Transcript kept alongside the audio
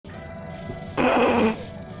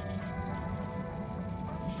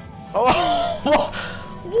Oh,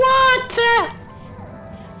 what?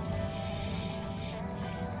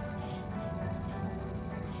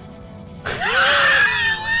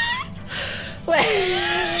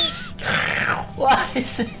 What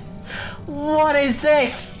is it? What is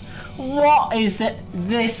this? What is it?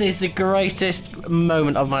 This is the greatest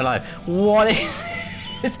moment of my life. What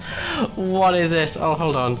is this? What is this? Oh,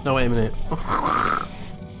 hold on. No, wait a minute.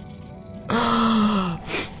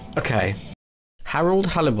 Okay.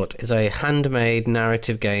 Halibut is a handmade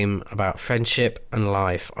narrative game about friendship and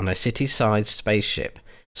life on a city-sized spaceship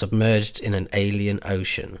submerged in an alien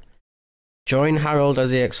ocean. Join Harold as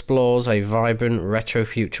he explores a vibrant retro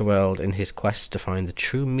future world in his quest to find the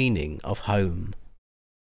true meaning of home.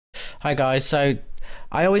 Hi guys, so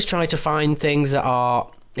I always try to find things that are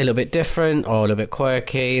a little bit different or a little bit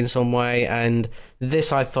quirky in some way, and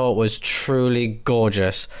this I thought was truly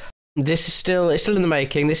gorgeous. This is still in the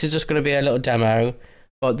making. This is just going to be a little demo,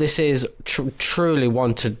 but this is truly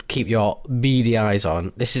one to keep your beady eyes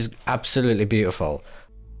on. This is absolutely beautiful.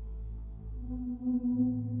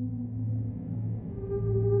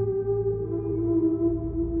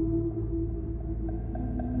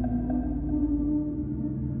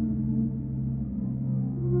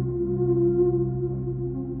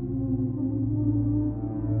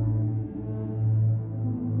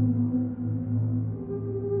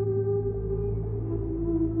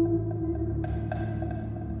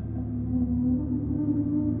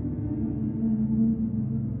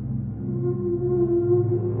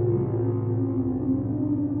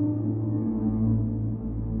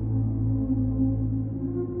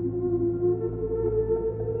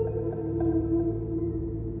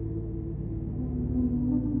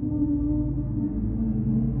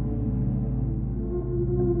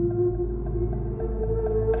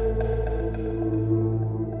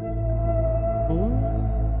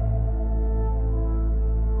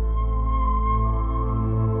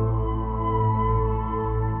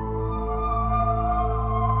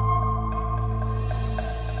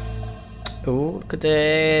 Oh, look at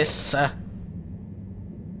this. Oh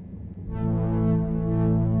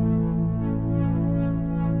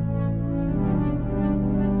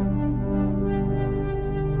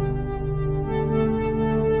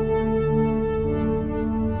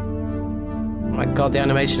my god, the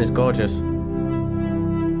animation is gorgeous. I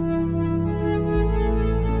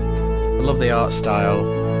love the art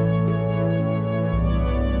style.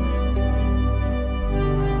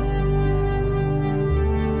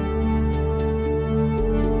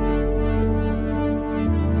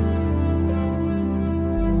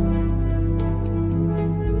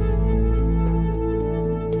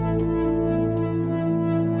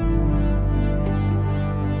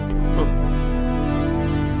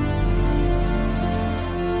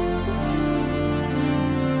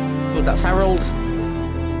 That's Harold.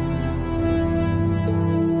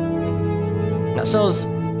 That's us.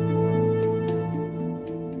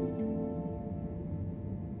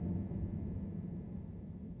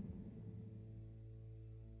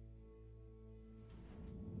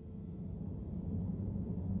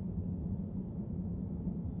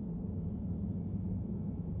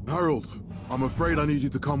 Harold, I'm afraid I need you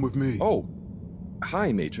to come with me. Oh,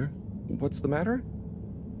 hi, Major. What's the matter?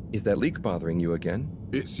 Is that leak bothering you again?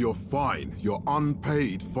 It's your fine, your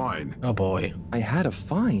unpaid fine. Oh boy. I had a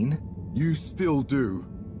fine? You still do.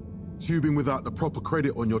 Tubing without the proper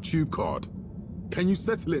credit on your tube card. Can you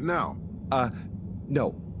settle it now?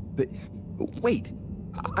 No. But wait,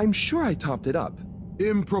 I'm sure I topped it up.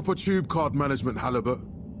 Improper tube card management, Halibut.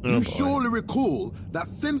 You surely recall that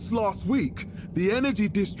since last week, the Energy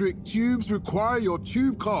District tubes require your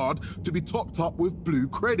tube card to be topped up with blue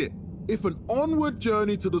credit if an onward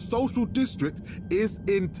journey to the social district is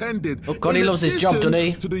intended. Oh god, he loves his job, doesn't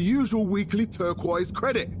he? To the usual weekly turquoise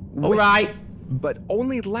credit. All right. But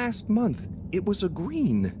only last month, it was a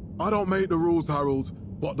green. I don't make the rules, Harold,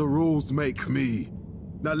 but the rules make me.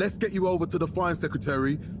 Now let's get you over to the fine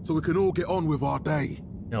secretary so we can all get on with our day.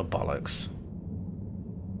 Oh, bollocks.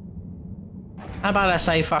 How about I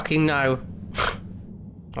say fucking no?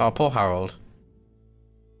 Oh, poor Harold.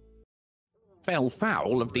 Fell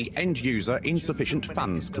foul of the end-user insufficient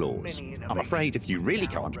funds clause. I'm afraid if you really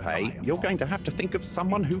can't pay, you're going to have to think of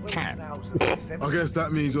someone who can. I guess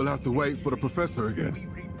that means you'll have to wait for the professor again.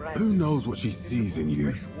 Who knows what she sees in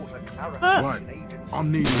you? Right,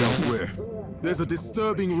 I'm needed elsewhere. There's a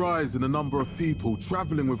disturbing rise in the number of people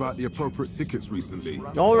traveling without the appropriate tickets recently.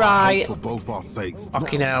 All right. For both our sakes,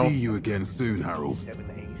 Fucking not hell. see you again soon, Harold.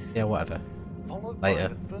 Yeah, whatever. Later.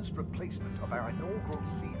 The first replacement of our inaugural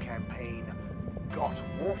sea campaign, Got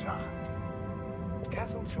Water.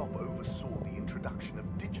 Castle Chop oversaw the introduction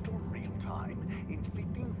of digital real-time in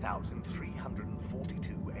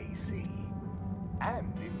 15,342 AC.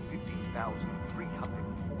 And in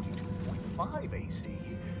 15,342.5 AC,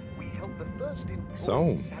 we held the first employee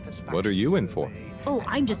So, satisfaction what are you in for? survey Oh,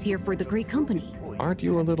 I'm just here for the great company. Aren't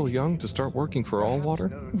you a little young to start working for Allwater?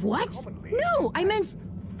 What? No, I meant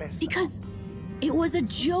because it was a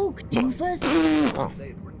joke, doofus. Oh,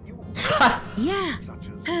 Yeah.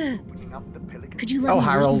 Could you let Oh, me leave in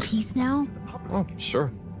Harold. peace now? oh,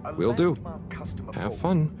 sure. Will do. Have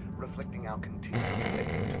fun. Reflecting our continued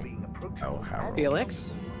commitment to being approachable. Oh, Harold.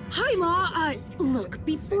 Felix? Hi, Ma. Look,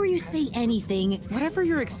 before you say anything, Whatever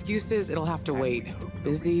your excuse is, it'll have to wait.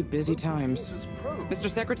 Busy times. Mr.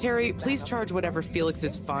 Secretary, please charge whatever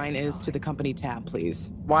Felix's fine is to the company tab, please.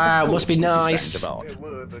 Wow, must be Mrs. nice. Van der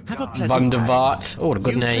Vaart. Have a pleasant Van der day. Vaart. Oh, what a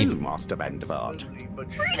good You name. too, Master Van der Vaart.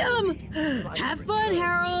 freedom! Have fun,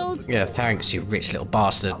 Harold! Yeah, thanks, you rich little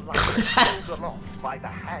bastard.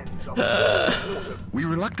 We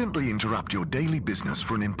reluctantly interrupt your daily business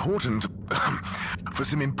for for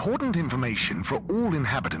some important information for all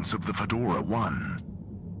inhabitants of the FEDORA I.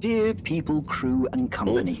 Dear people, crew, and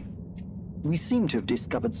company, we seem to have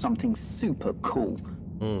discovered something super cool.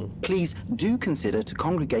 Please do consider to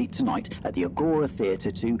congregate tonight at the Agora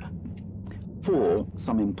Theatre for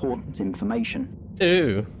some important information.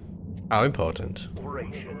 Ooh. How important.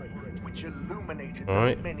 Which illuminated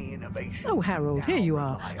Alright. many innovations. Oh, Harold, here you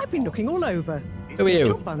are. I've been looking all over. Who are Get you?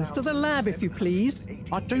 your buns to the lab, if you please.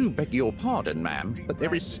 I do beg your pardon, ma'am, but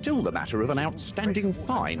there is still the matter of an outstanding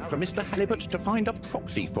fine for Mr. Halibut to find a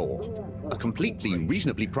proxy for. A completely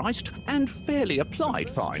reasonably priced and fairly applied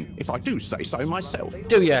fine, if I do say so myself.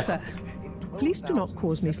 Do ya? Sir, please do not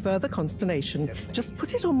cause me further consternation. Just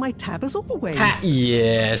put it on my tab as always. Ha,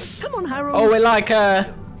 yes. Come on, Harold. Oh, we like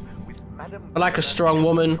a strong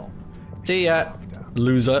woman. See ya,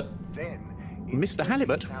 loser. Mr.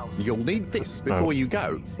 Halibut, you'll need this before you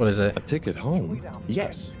go. What is it? a ticket home?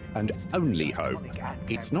 Yes, and only home.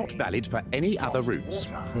 It's not valid for any other routes.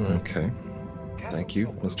 Okay. Thank you,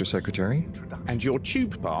 Mr. Secretary. And your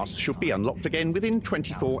tube pass should be unlocked again within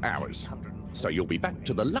 24 hours. So you'll be back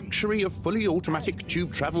to the luxury of fully automatic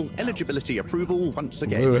tube travel eligibility approval once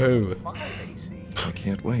again. Woohoo. I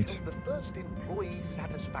can't wait. The first employee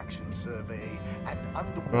satisfaction survey and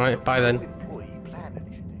Right, bye then. employee plan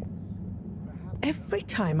initiative. Every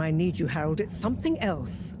time I need you, Harold, it's something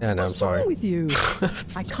else. Yeah, no, I'm What's sorry. wrong with you?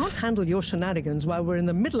 I can't handle your shenanigans while we're in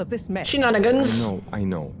the middle of this mess. Shenanigans. I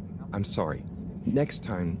know. I'm sorry. Next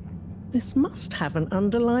time. This must have an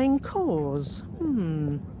underlying cause.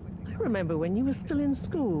 I remember when you were still in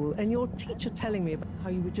school and your teacher telling me about how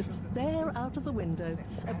you would just stare out of the window,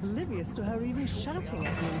 oblivious to her even shouting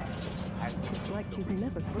at you. It's like you've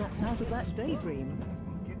never snapped out of that daydream.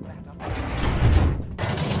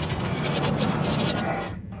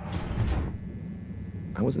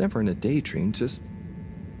 I was never in a daydream, just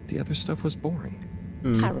the other stuff was boring.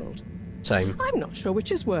 Harold, Same. I'm not sure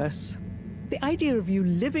which is worse. The idea of you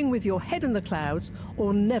living with your head in the clouds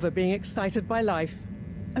or never being excited by life.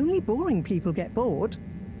 Only boring people get bored.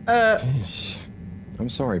 I'm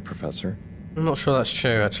sorry, Professor. I'm not sure that's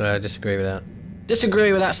true, actually. I disagree with that.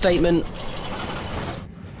 Disagree with that statement.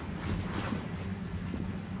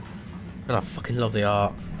 God, I fucking love the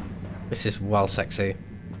art. This is well sexy.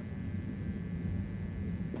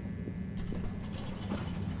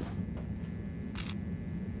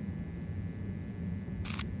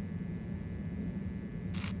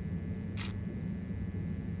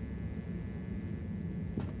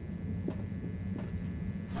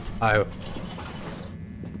 Oh.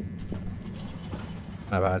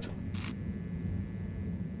 My bad.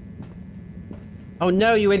 Oh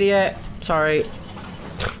no, you idiot! Sorry.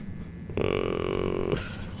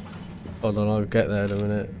 Hold on, I'll get there in a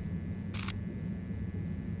minute.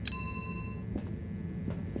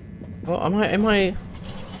 What am I?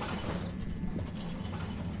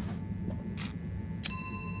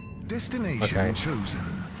 Destination Okay.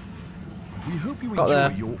 chosen. We hope you Got enjoy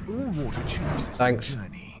there. your all-water tube system Thanks.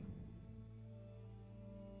 journey.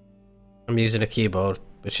 I'm using a keyboard,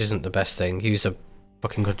 which isn't the best thing. Use a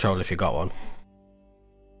fucking controller if you got one.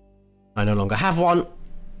 I no longer have one.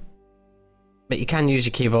 But you can use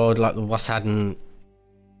your keyboard like the Wasaden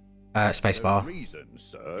spacebar.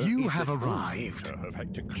 You have arrived.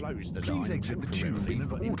 Please exit the tube in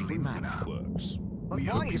an orderly manner. We Why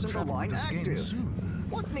hope you isn't the travel line with us again active? soon.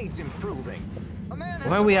 What needs improving? A man has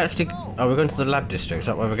Where are we a actually? goal. Oh, we're going to the lab district. Is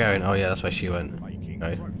that where we're going? Oh yeah, that's where she went.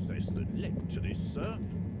 Okay. Process that led to this, sir.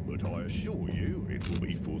 But I assure you, it will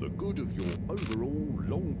be for the good of your overall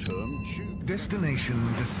long-term tube.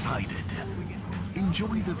 Destination decided. Enjoy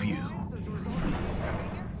the view.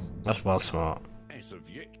 That's well smart. nice of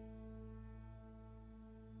you.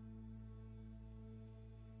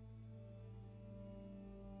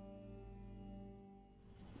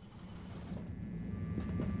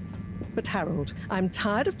 But Harold, I'm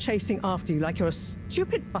tired of chasing after you like you're a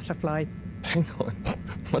stupid butterfly. Hang on.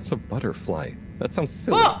 What's a butterfly? That sounds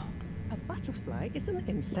silly. What? A butterfly is an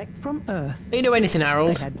insect from Earth. Do you know anything,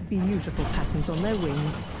 Harold? They had beautiful patterns on their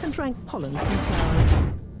wings and drank pollen from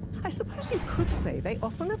flowers. I suppose you could say they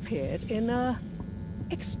often appeared in,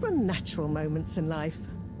 extra natural moments in life.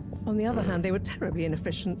 On the other hand, they were terribly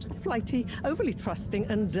inefficient, flighty, overly trusting,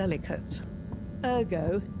 and delicate.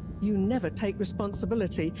 Ergo, you never take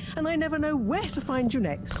responsibility, and I never know where to find you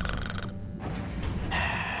next.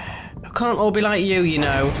 I can't all be like you, you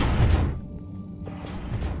know.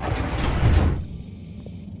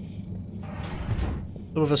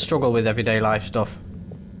 Some of us struggle with everyday life stuff.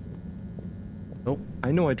 Oh.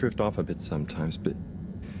 I know I drift off a bit sometimes, but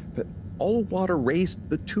all water raised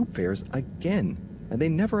the tube fares again, and they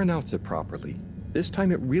never announce it properly. This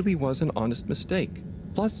time it really was an honest mistake.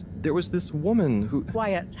 Plus, there was this woman who...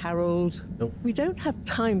 Quiet, Harold. Nope. We don't have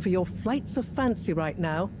time for your flights of fancy right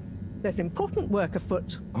now. There's important work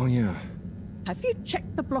afoot. Oh, yeah. Have you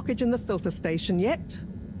checked the blockage in the filter station yet?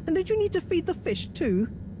 And did you need to feed the fish too?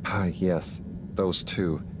 Ah, yes. Those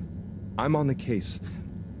two. I'm on the case.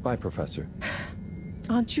 Bye, Professor.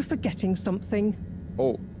 Aren't you forgetting something?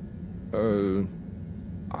 Oh,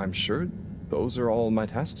 I'm sure those are all my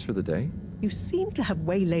tasks for the day. You seem to have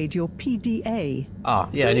waylaid your PDA. Ah,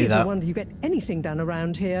 yeah, I knew It's that. a wonder you get anything done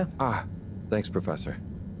around here. Ah, thanks, Professor.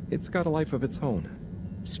 It's got a life of its own.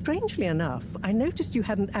 Strangely enough, I noticed you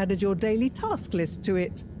hadn't added your daily task list to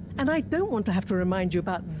it. And I don't want to have to remind you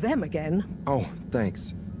about them again. Oh,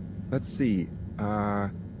 thanks. Let's see.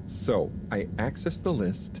 So, I access the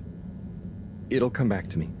list. It'll come back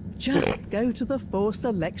to me. Just go to the 4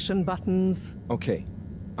 selection buttons. Okay.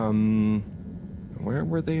 Where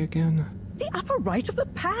were they again? The upper right of the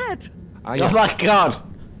pad. Yeah. Oh my god!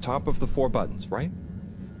 Top of the 4 buttons, right?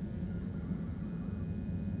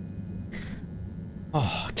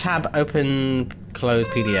 Oh, tab, open, close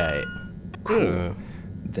PDA. Cool.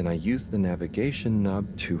 Then I use the navigation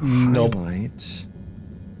nub to highlight,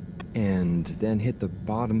 and then hit the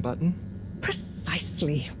bottom button.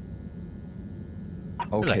 Precisely.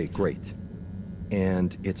 Okay, great.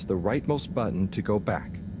 And it's the rightmost button to go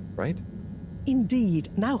back, right? Indeed.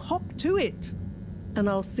 Now hop to it. And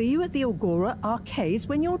I'll see you at the Agora arcades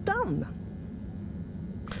when you're done.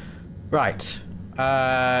 Right.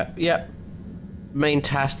 Yep. Main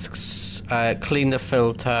tasks, clean the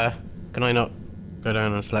filter. Can I not go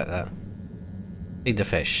down and select that? Feed the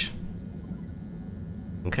fish.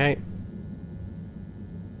 Okay.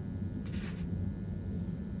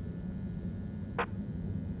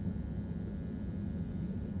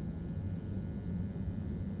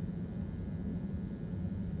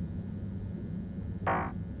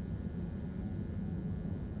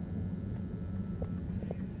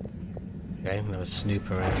 Okay, I'm gonna have a snoop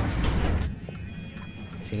around.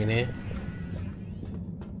 Anything in here?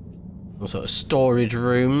 Some sort of storage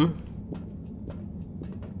room.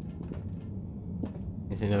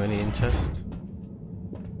 Anything of any interest?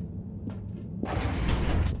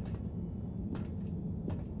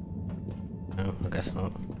 No, I guess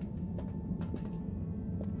not.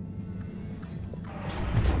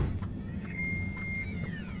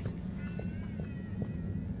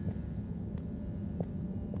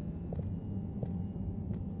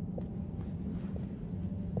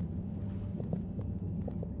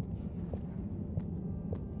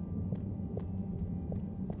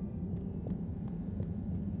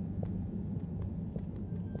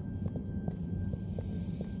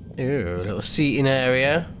 Ooh, a little seating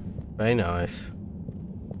area. Very nice.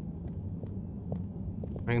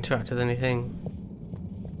 Am I interact with anything?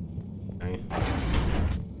 Okay.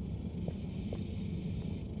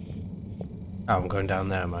 Oh, I'm going down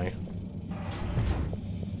there, am I?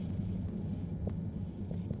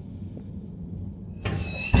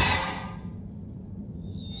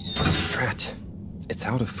 Drat. It's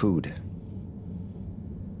out of food.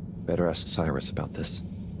 Better ask Cyrus about this.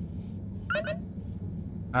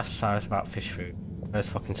 Ask Cyrus about fish food. Where's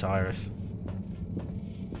fucking Cyrus?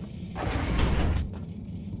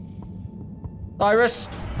 Cyrus!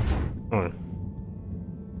 Oh.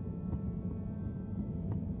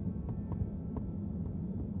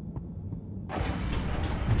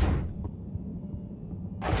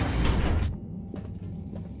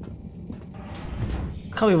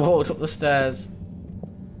 Can't we walk up the stairs?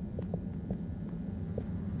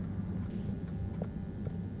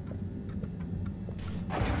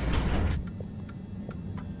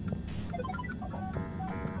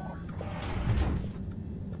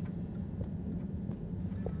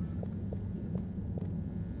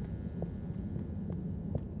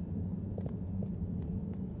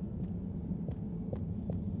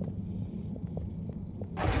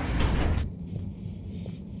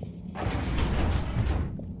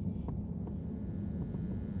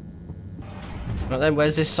 Right then,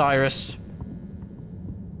 where's this Cyrus?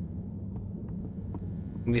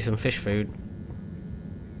 Need some fish food.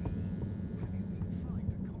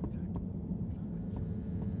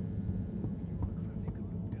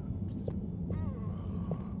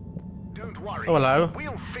 Oh, hello.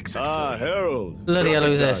 Harold. Bloody hell,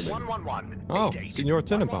 who's this? Oh, Senor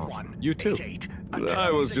Tenenbaum. You too.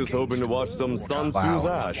 I was just hoping to watch some Sansu's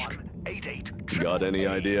Ashk. Got any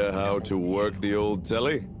idea how to work the old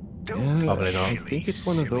telly? Yeah, Probably not. I think it's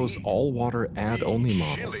one of those all-water ad-only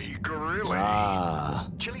models. Ah.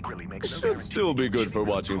 Should still be good for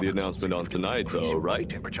watching the announcement on tonight, though, right?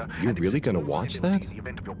 You're really gonna watch that?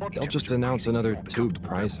 They'll just announce another tube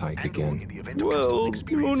price hike again. Well,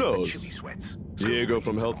 who knows? Diego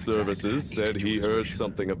from Health Services said he heard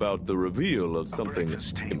something about the reveal of something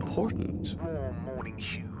important.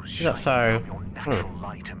 Is that so?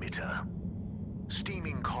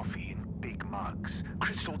 Steaming coffee in big mugs,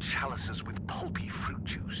 crystal chalices with pulpy fruit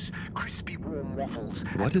juice, crispy warm waffles.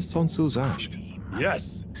 What is Sansu's Ashk?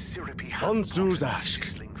 Yes, Sansu's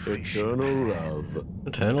Ashk. Eternal Love.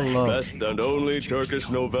 Eternal Love. Best and only Turkish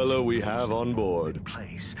novella we have on board.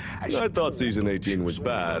 I thought season 18 was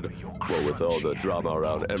bad, well, with all the drama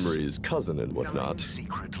around Emery's cousin and whatnot.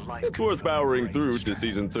 It's worth powering through to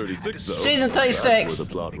season 36, though. Season 36! That's where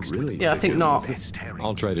the plot really Yeah, I think not.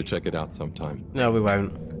 I'll try to check it out sometime. No, we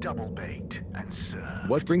won't. Double baked and served.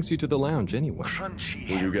 What brings you to the lounge, anyway?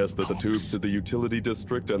 Would you guess that the tubes to the utility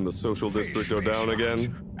district and the social district are down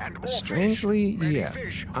again? Strangely,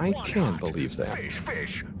 yes. I can't believe that.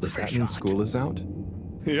 Does that mean school is out?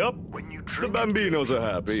 Yep. The Bambinos are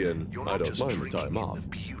happy, and I don't mind the time off.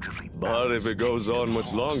 But if it goes on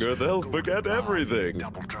much longer, they'll forget everything.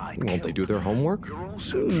 Won't they do their homework?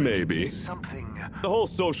 Maybe. The whole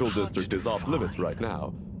social district is off limits right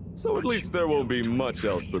now, so at least there won't be much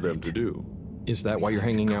else for them to do. Is that why you're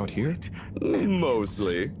hanging out here?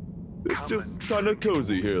 Mostly. It's just kind of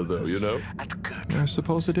cozy here, though, you know? I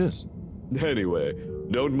suppose it is. Anyway,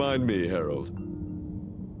 don't mind me, Harold.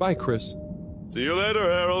 Bye, Chris. See you later,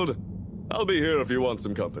 Harold. I'll be here if you want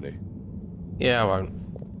some company. Yeah, I won't.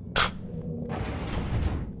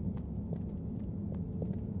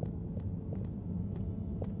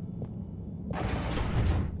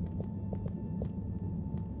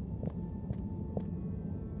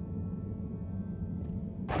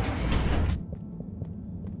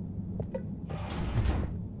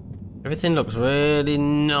 Everything looks really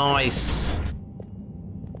nice.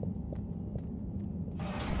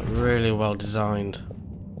 Really well designed.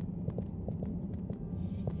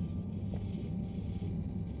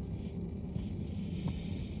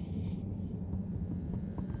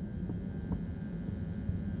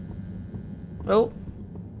 Oh.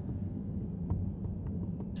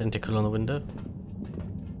 Tentacle on the window.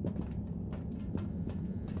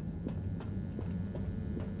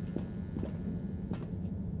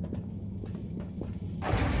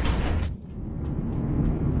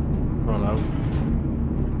 Hello.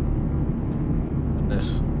 This.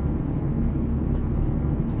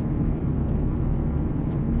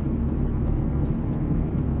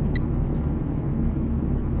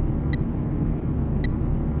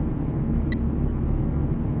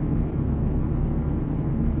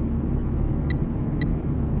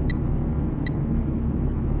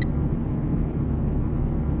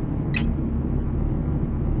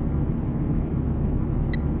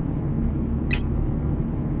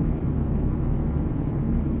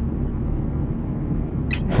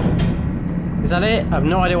 Is that it? I have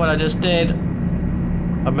no idea what I just did.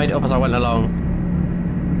 I've made it up as I went along.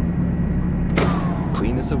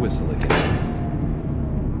 Clean as a whistle again.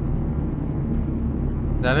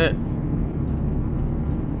 Is that it?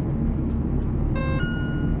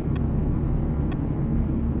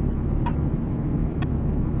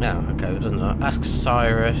 No, okay, we've done that. Ask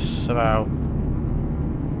Cyrus about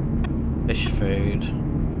fish food.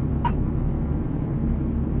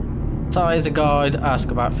 Sai is the guide.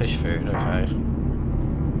 Ask about fish food. Okay.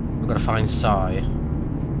 We've got to find Sai.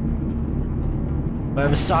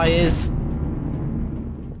 Wherever Sai is.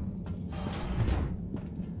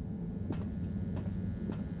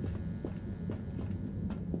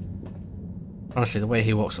 Honestly, the way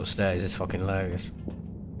he walks upstairs is fucking hilarious.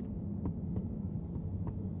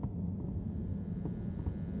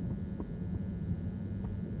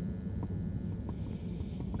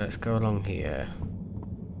 Let's go along here.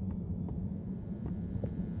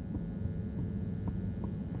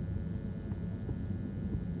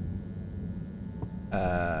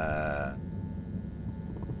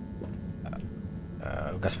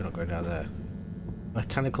 I guess we're not going down there.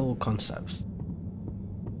 Botanical concepts.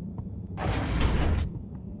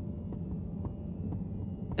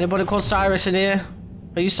 Anybody called Cyrus in here?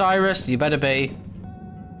 Are you Cyrus? You better be.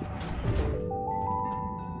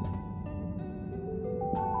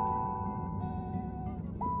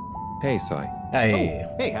 Hey, Sai. Hey.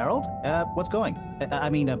 Oh, hey, Harold. What's going?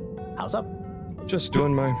 How's up? Just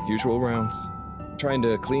doing my usual rounds. Trying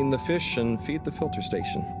to clean the fish and feed the filter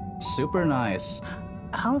station. Super nice.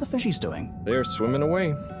 How are the fishies doing? They're swimming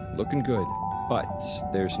away, looking good. But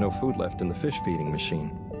there's no food left in the fish feeding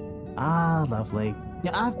machine. Ah, lovely.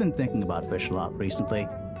 Yeah, I've been thinking about fish a lot recently.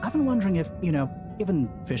 I've been wondering if, given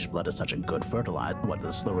fish blood is such a good fertilizer, what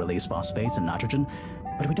the slow-release phosphates and nitrogen,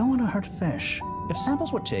 but we don't want to hurt fish. If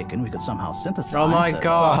samples were taken, we could somehow synthesize. Oh my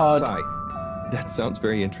god! Sai, that sounds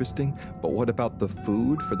very interesting, but what about the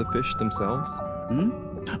food for the fish themselves?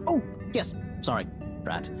 Oh, yes. Sorry,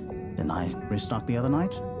 Brad. Didn't I restock the other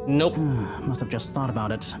night? Nope. Must have just thought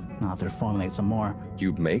about it. I'll have to formulate some more.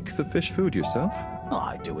 You make the fish food yourself? Oh,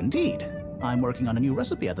 I do indeed. I'm working on a new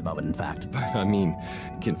recipe at the moment, in fact. But I mean,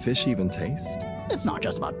 can fish even taste? It's not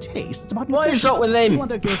just about taste, it's about What nutrition. is up with them? We want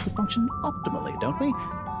their gills to function optimally, don't we?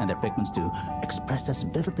 And their pigments to express as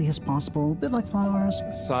vividly as possible, a bit like flowers.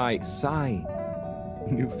 Sai.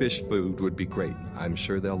 New fish food would be great. I'm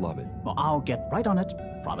sure they'll love it. Well, I'll get right on it.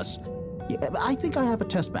 Promise. Yeah, I think I have a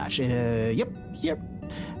test batch. Yep, here.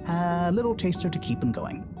 A little taster to keep them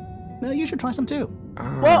going. You should try some too.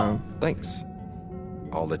 What? Thanks.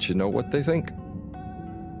 I'll let you know what they think.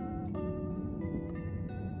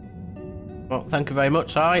 Well, thank you very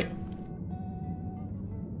much, Si.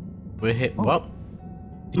 We're hit. Oh. What?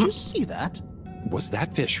 Did you see that? Was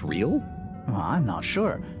that fish real? Well, I'm not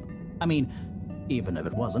sure. I mean, even if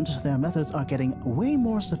it wasn't, their methods are getting way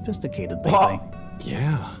more sophisticated lately. What?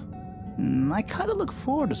 Yeah. I kind of look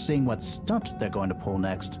forward to seeing what stunt they're going to pull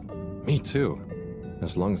next. Me too.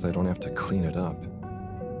 As long as I don't have to clean it up.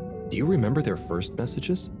 Do you remember their first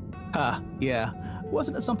messages? Yeah.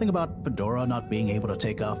 Wasn't it something about FEDORA not being able to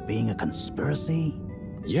take off being a conspiracy?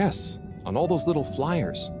 Yes, on all those little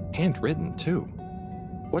flyers. Handwritten, too.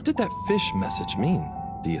 What did that fish message mean,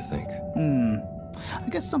 do you think? I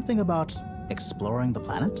guess something about exploring the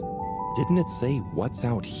planet? Didn't it say what's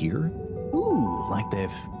out here? Ooh, like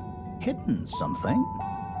they've hidden something?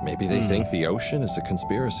 Maybe they think the ocean is a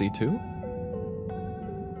conspiracy, too?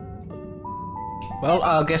 Well,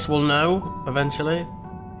 I guess we'll know eventually.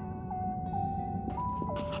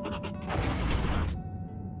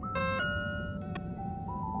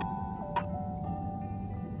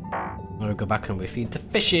 We'll go back and we feed the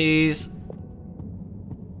fishies.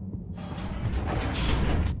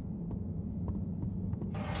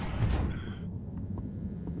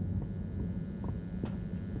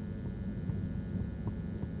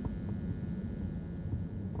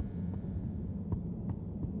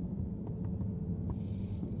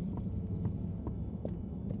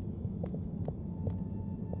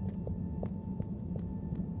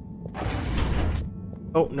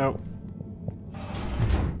 Oh, no.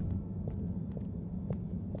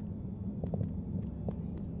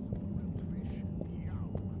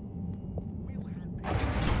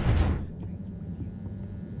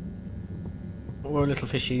 Oh, little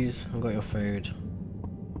fishies, I've got your food.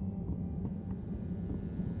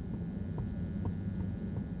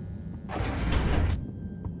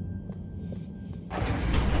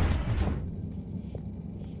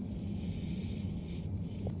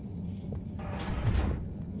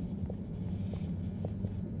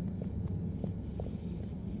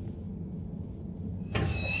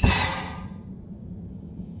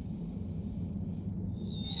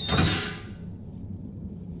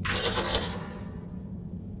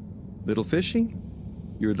 Little fishy,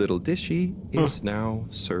 your little dishy is now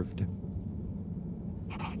served.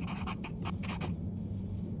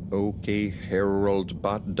 Okay, Harold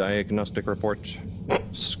Bot diagnostic report.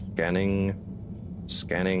 Scanning.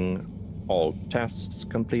 All tests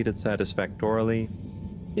completed satisfactorily.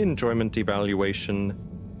 Enjoyment evaluation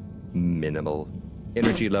minimal.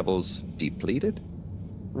 Energy levels depleted.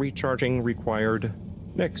 Recharging required.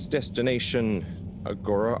 Next destination,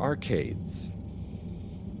 Agora Arcades.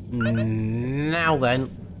 Now then.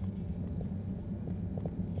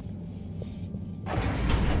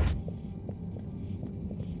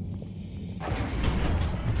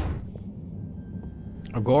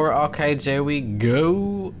 Agora Arcades, here we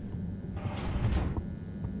go.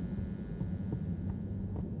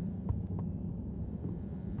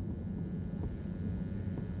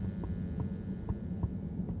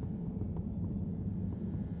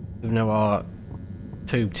 Even though our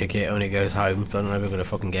tube ticket only goes home, so I don't know if we're gonna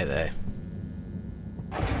fucking get there.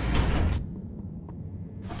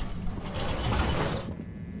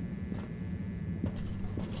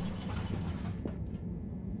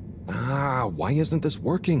 Wow, why isn't this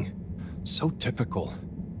working? So typical.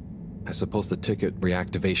 I suppose the ticket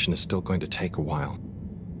reactivation is still going to take a while.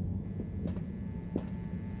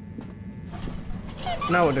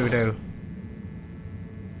 Now what do we do?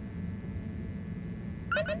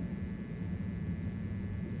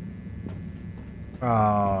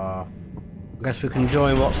 I guess we can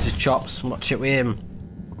join What's His Chops and watch it with him.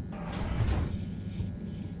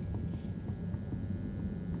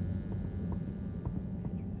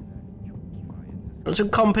 Want some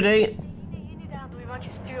company?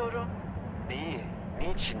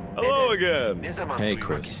 Hello again. Hey,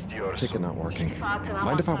 Chris. Ticket not working.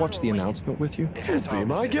 Mind if I watch the announcement with you? Be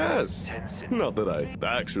my guest. Not that I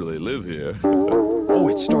actually live here. Oh,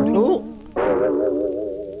 it's starting. Oh.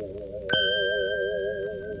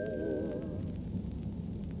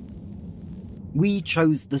 We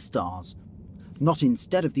chose the stars, not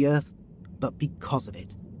instead of the Earth, but because of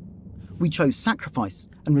it. We chose sacrifice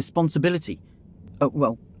and responsibility.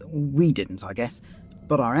 Well, we didn't, I guess,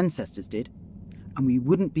 but our ancestors did, and we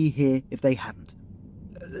wouldn't be here if they hadn't.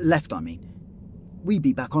 Left, I mean. We'd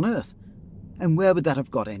be back on Earth, and where would that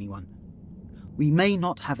have got anyone? We may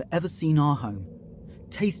not have ever seen our home,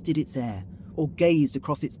 tasted its air, or gazed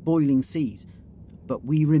across its boiling seas, but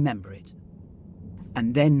we remember it.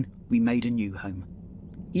 And then we made a new home,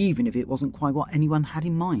 even if it wasn't quite what anyone had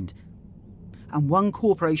in mind. And one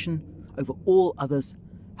corporation over all others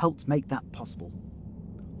helped make that possible.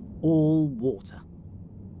 All water.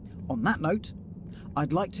 On that note,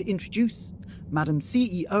 I'd like to introduce Madam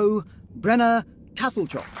CEO Brenna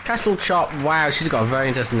Castlechop. Castlechop, wow, she's got a very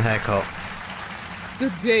interesting haircut.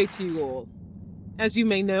 Good day to you all. As you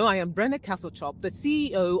may know, I am Brenna Castlechop, the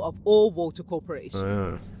CEO of All Water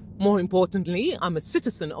Corporation. More importantly, I'm a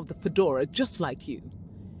citizen of the Fedora just like you.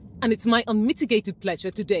 And it's my unmitigated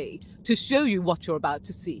pleasure today to show you what you're about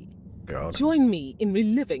to see. God. Join me in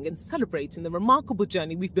reliving and celebrating the remarkable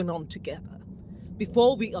journey we've been on together,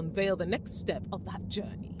 before we unveil the next step of that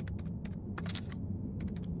journey.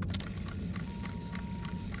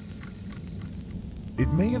 It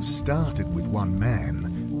may have started with one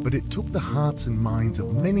man, but it took the hearts and minds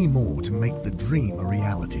of many more to make the dream a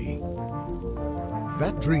reality.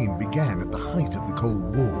 That dream began at the height of the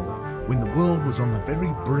Cold War, when the world was on the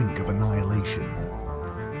very brink of annihilation.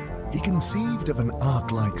 He conceived of an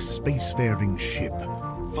Ark-like spacefaring ship,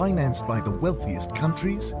 financed by the wealthiest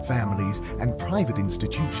countries, families, and private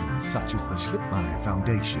institutions such as the Schlipmeyer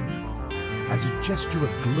Foundation, as a gesture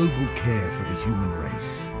of global care for the human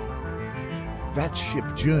race. That ship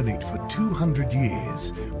journeyed for 200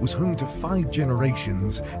 years, was home to 5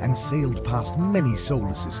 generations, and sailed past many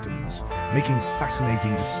solar systems, making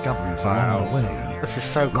fascinating discoveries along the way. This is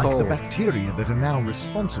so cool. Like the bacteria that are now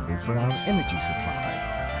responsible for our energy supply,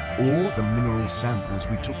 or the mineral samples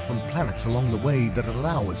we took from planets along the way that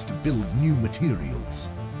allow us to build new materials.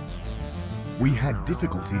 We had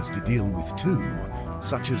difficulties to deal with too,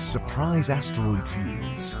 such as surprise asteroid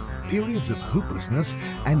fields, periods of hopelessness,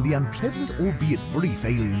 and the unpleasant albeit brief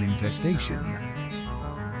alien infestation.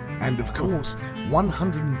 And of course,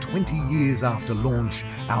 120 years after launch,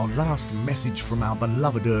 our last message from our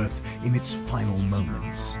beloved Earth in its final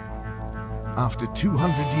moments. After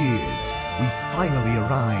 200 years, we finally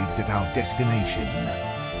arrived at our destination,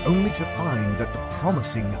 only to find that the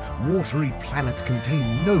promising, watery planet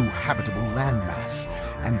contained no habitable landmass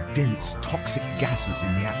and dense, toxic gases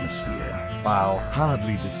in the atmosphere. Wow.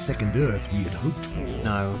 Hardly the second Earth we had hoped for.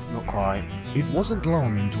 No, not quite. It wasn't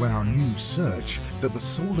long into our new search that the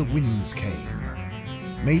solar winds came.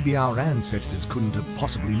 Maybe our ancestors couldn't have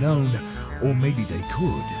possibly known, or maybe they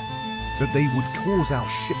could, that they would cause our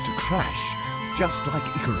ship to crash, just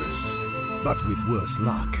like Icarus, but with worse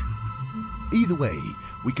luck. Either way,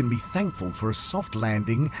 we can be thankful for a soft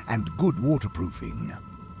landing and good waterproofing.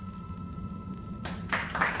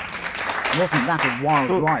 Wasn't that a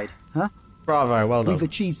wild ride, huh? Bravo, well done. We've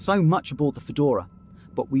achieved so much aboard the Fedora,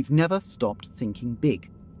 but we've never stopped thinking big.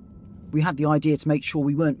 We had the idea to make sure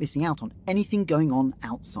we weren't missing out on anything going on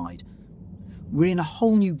outside. We're in a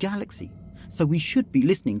whole new galaxy, so we should be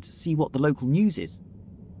listening to see what the local news is.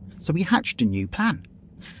 So we hatched a new plan.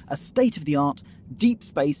 A state-of-the-art, deep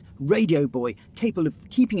space radio buoy capable of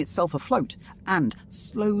keeping itself afloat and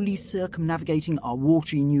slowly circumnavigating our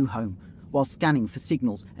watery new home while scanning for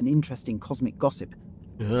signals and interesting cosmic gossip.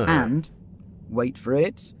 And, wait for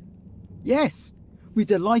it, yes, we're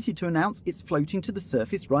delighted to announce it's floating to the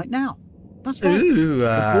surface right now. That's right,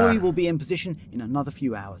 the buoy will be in position in another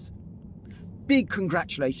few hours. Big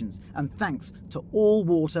congratulations and thanks to All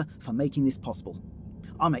Water for making this possible.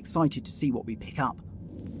 I'm excited to see what we pick up.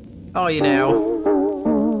 Oh, you know.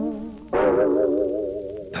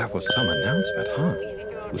 That was some announcement,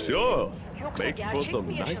 huh? Sure. Makes for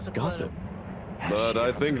some nice gossip. But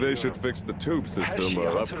I think they should fix the tube system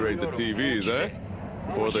or upgrade the TVs, eh?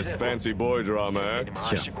 For this fancy boy drama act.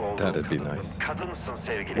 Yeah, that'd be nice.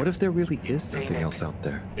 What if there really is nothing else out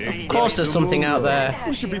there? Of course there's something out there.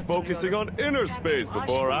 We should be focusing on inner space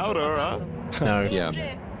before outer, huh? No.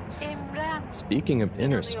 Yeah. Speaking of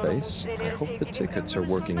inner space, I hope the tickets are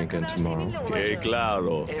working again tomorrow. Que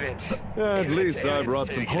claro. At least I brought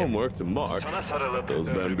some homework to mark. Those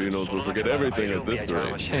bambinos will forget everything at this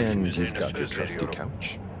rate. And you've got your trusty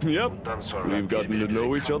couch. Yep, we've gotten to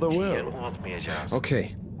know each other well.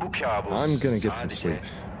 Okay, I'm gonna get some sleep.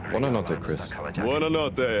 Buona notte, Chris. Buona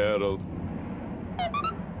notte, Harold.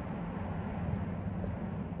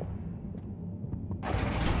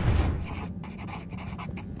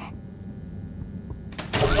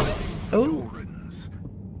 Fedorans.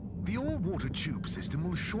 The all-water tube system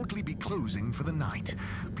will shortly be closing for the night.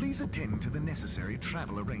 Please attend to the necessary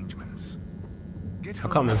travel arrangements. I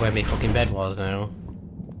can't remember where my fucking bed was now.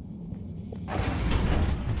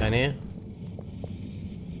 Down here?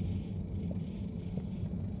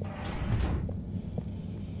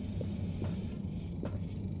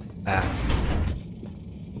 Ah.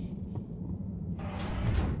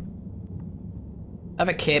 Have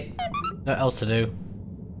a kip. What else to do?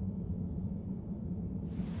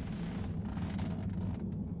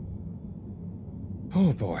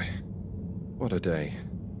 Oh boy. What a day.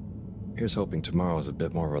 Here's hoping tomorrow's a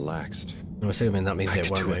bit more relaxed. I'm assuming that means I it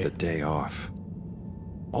could won't do with be. a day off.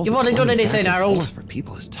 All You've this already done running anything, back and Harold. forth for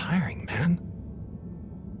people is tiring, man.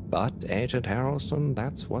 But, Agent Harrelson,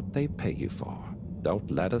 that's what they pay you for. Don't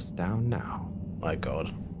let us down now. My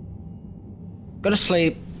God. Go to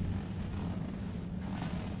sleep.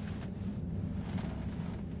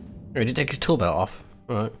 Oh, did he take his tool belt off?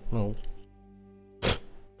 Right, well.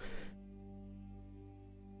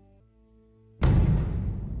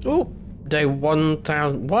 Oh, day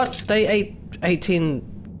 1000. What? Day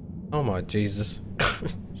 18. Oh my Jesus.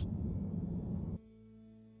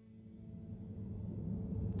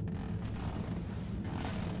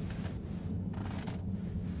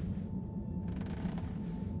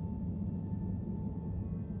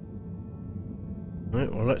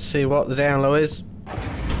 Right, well, let's see what the down low is.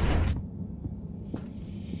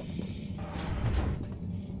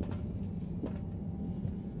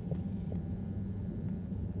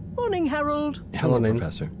 Morning, Harold. Hello, Morning.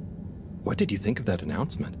 Professor. What did you think of that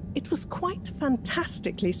announcement? It was quite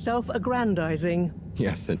fantastically self-aggrandizing.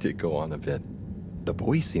 Yes, it did go on a bit. The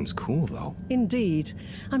boy seems cool, though. Indeed.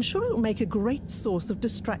 I'm sure it'll make a great source of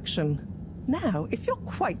distraction. Now, if you're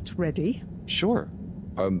quite ready... Sure.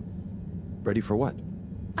 Ready for what?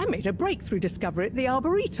 I made a breakthrough discovery at the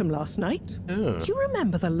Arboretum last night. Oh. Do you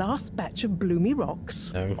remember the last batch of bloomy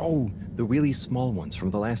rocks? Oh, the really small ones from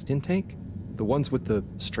the last intake? The ones with the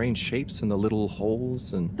strange shapes and the little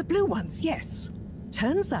holes and... The blue ones, yes.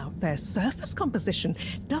 Turns out their surface composition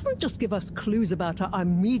doesn't just give us clues about our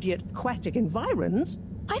immediate aquatic environs.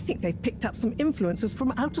 I think they've picked up some influences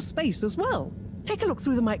from outer space as well. Take a look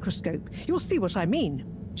through the microscope. You'll see what I mean.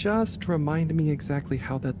 Just remind me exactly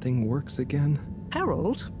how that thing works again.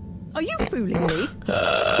 Harold, are you fooling me?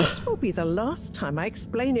 This will be the last time I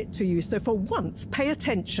explain it to you, so for once, pay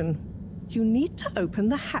attention. You need to open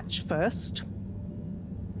the hatch first.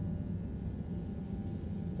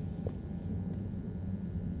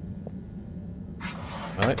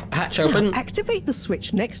 Alright, hatch open. Now, activate the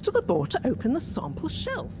switch next to the board to open the sample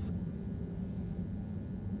shelf.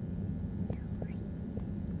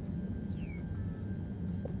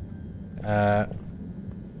 Oh.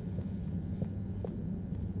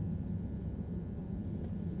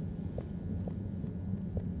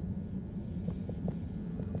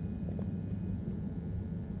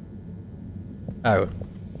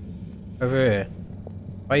 Over here.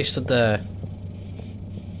 Why you stood there?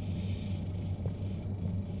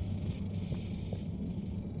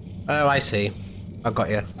 Oh, I see. I got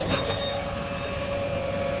you.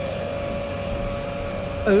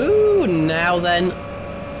 Ooh, now then.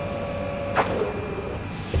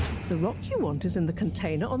 The rock you want is in the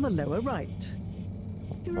container on the lower right.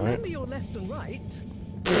 You Right. remember your left and right?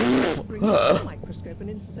 Bring it to the microscope and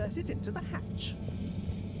insert it into the hatch.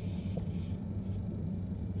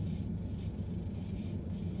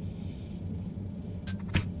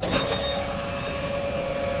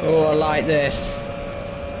 Oh, I like this.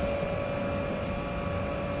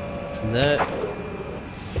 No.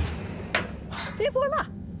 Et voila!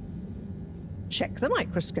 Check the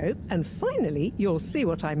microscope, and finally, you'll see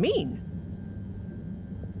what I mean.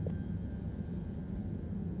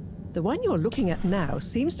 The one you're looking at now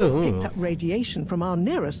seems to have picked up radiation from our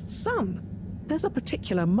nearest sun. There's a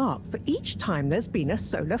particular mark for each time there's been a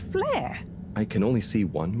solar flare. I can only see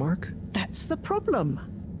one mark? That's the problem.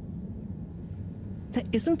 There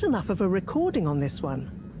isn't enough of a recording on this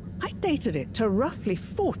one. I dated it to roughly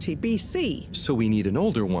 40 BC. So we need an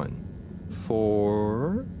older one.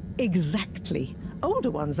 For... Exactly.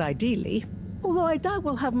 Older ones, ideally. Although I doubt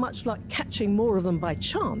we'll have much luck catching more of them by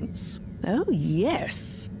chance. Oh,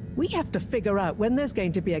 yes. We have to figure out when there's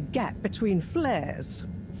going to be a gap between flares.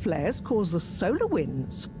 Flares cause the solar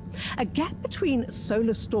winds. A gap between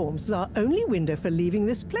solar storms is our only window for leaving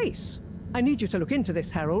this place. I need you to look into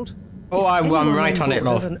this, Harold. Oh, I'm right on it,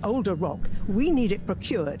 love. An older rock. We need it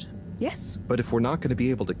procured. Yes? But if we're not going to be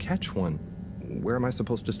able to catch one, where am I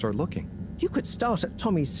supposed to start looking? You could start at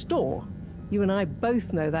Tommy's store. You and I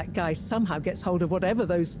both know that guy somehow gets hold of whatever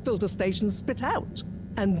those filter stations spit out,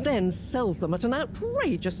 and then sells them at an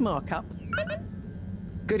outrageous markup.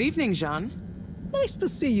 Good evening, Jeanne. Nice to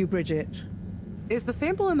see you, Bridget. Is the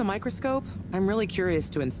sample in the microscope? I'm really curious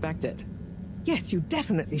to inspect it. Yes, you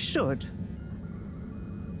definitely should.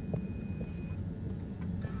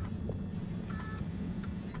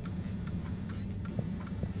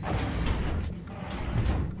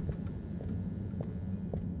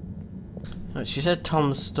 She said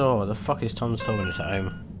Tom's store. The fuck is Tom's store when he's at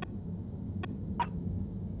home?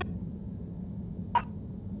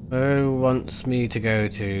 Who wants me to go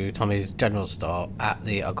to Tommy's general store at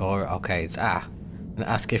the Agora Arcades? And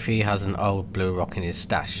ask if he has an old blue rock in his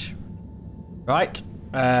stash. Right.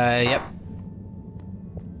 Yep.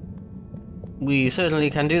 We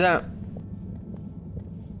certainly can do that.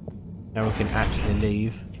 Now we can actually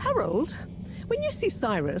leave. Harold, when you see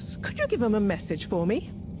Cyrus, could you give him a message for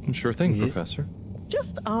me? Sure thing, Professor.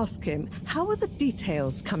 Just ask him, how are the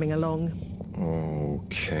details coming along?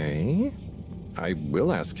 Okay. I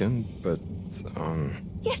will ask him, but,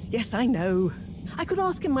 Yes, I know. I could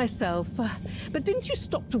ask him myself, but didn't you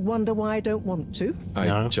stop to wonder why I don't want to?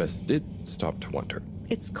 I just did stop to wonder.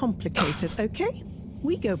 It's complicated, okay?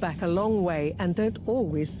 We go back a long way and don't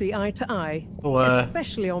always see eye to eye,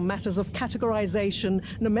 especially on matters of categorization,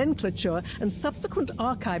 nomenclature, and subsequent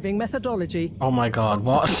archiving methodology. Oh my god,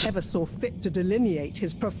 what? If he ever saw fit to delineate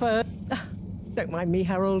his preferred... Don't mind me,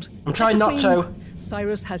 Harold. I'm trying not to.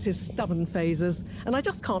 Cyrus has his stubborn phases, and I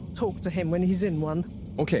just can't talk to him when he's in one.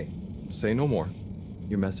 Okay, say no more.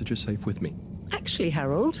 Your message is safe with me. Actually,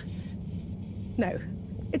 Harold... No,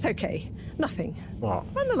 it's okay. Nothing. What?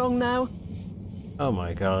 Run along now. Oh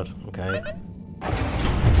my god, okay.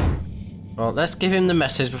 Well, let's give him the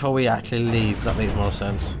message before we actually leave, 'cause that makes more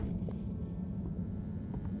sense.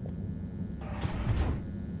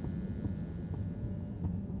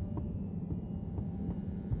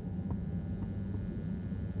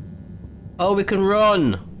 Oh, we can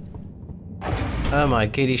run! Oh my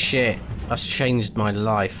giddy shit. That's changed my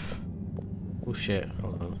life. Oh shit,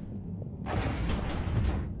 hold on.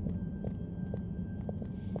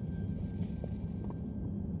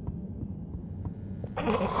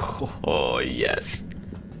 Oh, yes.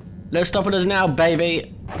 No stopping us now,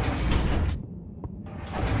 baby.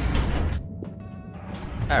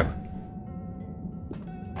 Oh.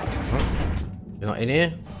 You're not in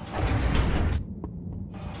here?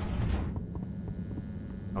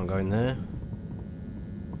 Can't go in there.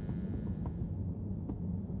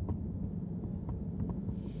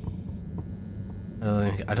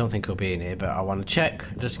 I don't think he'll be in here, but I want to check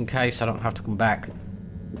just in case I don't have to come back.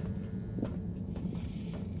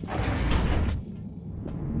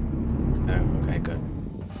 Oh, okay, good.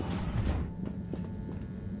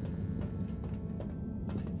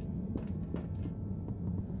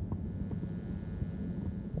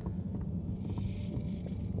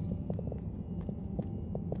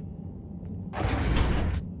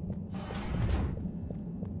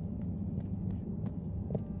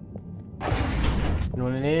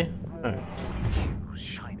 Anyone in here? Oh.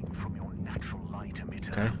 Shining from your natural light emitter.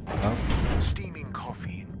 Okay, well. Steaming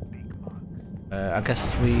coffee in big mugs. I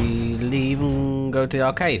guess we leave and go to the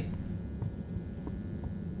arcade.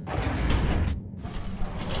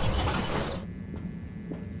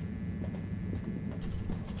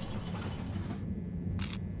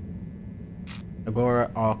 Agora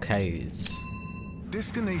Arcades.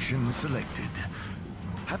 Destination selected.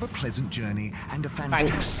 Have a pleasant journey and a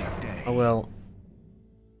fantastic day. Oh well.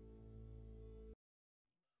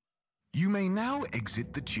 You may now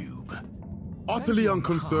exit the tube. Utterly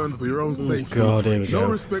unconcerned for your own safety, God, here we no go.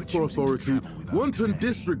 respect for authority, wanton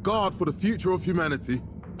disregard for the future of humanity.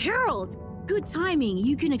 Harold, good timing.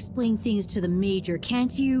 You can explain things to the Major,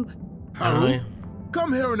 can't you? Harold,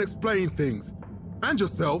 come here and explain things. And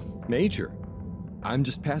yourself. Major, I'm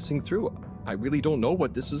just passing through. I really don't know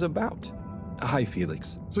what this is about. Hi,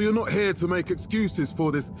 Felix. So you're not here to make excuses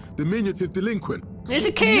for this diminutive delinquent? He's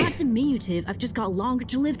a kid. Not diminutive, I've just got longer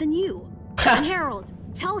to live than you. And Harold,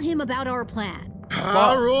 tell him about our plan.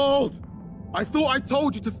 Harold! I thought I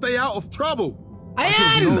told you to stay out of trouble. I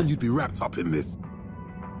should have known you'd be wrapped up in this.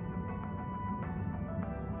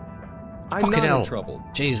 I'm Fucking not hell. in trouble.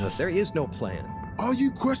 Jesus. There is no plan. Are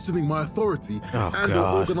you questioning my authority and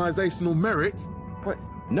God. organizational merit? What?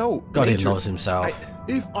 No. God, he Major, loves himself.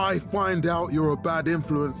 If I find out you're a bad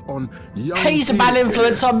influence on young He's a bad Felix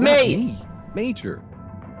influence on Not me. me. Major.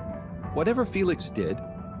 Whatever Felix did,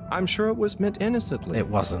 I'm sure it was meant innocently. It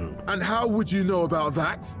wasn't. And how would you know about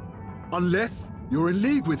that? Unless you're in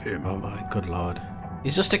league with him. Oh my good lord.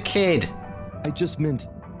 He's just a kid.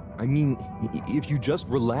 I mean, if you just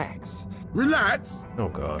relax. Relax? Oh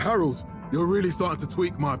god. Harold, you're really starting to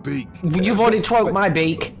tweak my beak. You've already tweaked my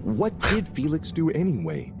beak. What did Felix do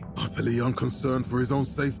anyway? Utterly unconcerned for his own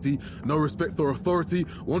safety, no respect for authority,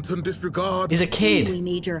 wanton disregard. He's a kid. Anyway,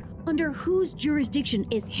 Major, under whose jurisdiction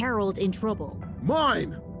is Harold in trouble?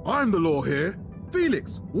 Mine! I'm the law here.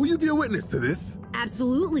 Felix, will you be a witness to this?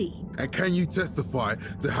 Absolutely. And can you testify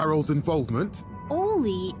to Harold's involvement?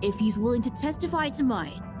 Only if he's willing to testify to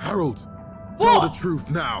mine. Harold, tell the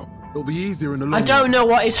truth now. It'll be easier in the long run. I don't know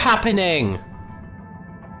what is happening.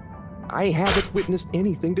 I haven't witnessed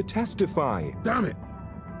anything to testify. Damn it!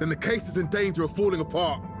 Then the case is in danger of falling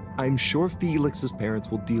apart. I'm sure Felix's parents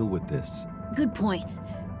will deal with this. Good point.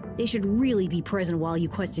 They should really be present while you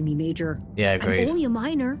question me, Major. Yeah, agreed. I'm only a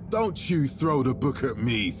minor. Don't you throw the book at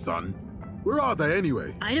me, son. Where are they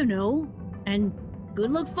anyway? I don't know. And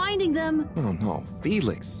good luck finding them. Oh no,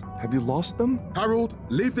 Felix, have you lost them? Harold,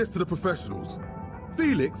 leave this to the professionals.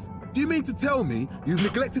 Felix, do you mean to tell me you've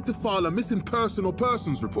neglected to file a missing person or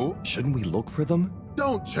persons report? Shouldn't we look for them?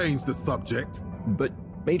 Don't change the subject. But,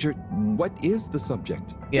 Major, what is the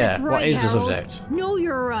subject? Yeah, That's right, what is Harold. the subject? Know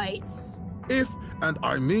your rights. If, and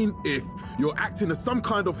I mean if, you're acting as some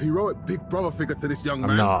kind of heroic big brother figure to this young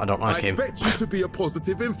man, not. I don't like him. I expect you to be a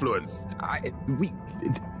positive influence.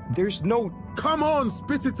 There's no... Come on,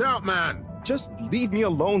 spit it out, man. Just leave me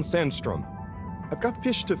alone, Sandstrom. I've got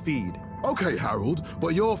fish to feed. Okay, Harold, but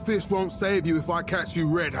your fish won't save you if I catch you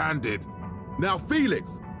red-handed. Now,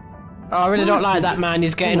 Felix. Oh, I really Where don't is like that Felix? man.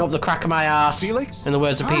 He's getting up the crack of my ass. Felix? In the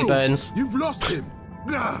words of Pete Harold, Burns. You've lost him.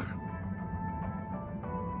 Gah.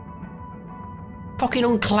 Fucking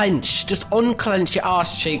unclench. Just unclench your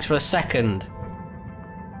arse cheeks for a second.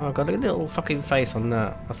 Oh god, look at the little fucking face on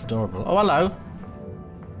that. That's adorable. Oh, hello.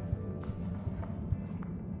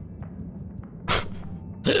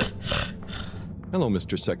 Hello,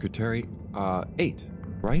 Mr. Secretary. 8,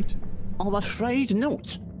 right? I'm afraid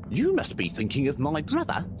not. You must be thinking of my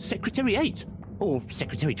brother, Secretary 8. Or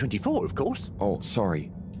Secretary 24, of course. Oh,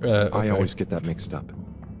 sorry. Okay. I always get that mixed up.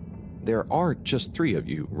 There are just 3 of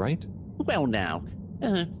you, right? Well now,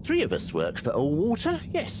 3 of us work for Allwater,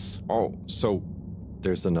 yes. Oh, so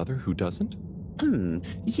there's another who doesn't?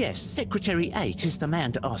 Yes, Secretary 8 is the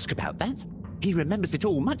man to ask about that. He remembers it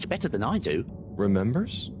all much better than I do.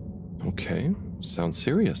 Remembers? Okay, sounds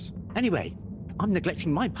serious. Anyway, I'm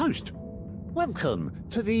neglecting my post. Welcome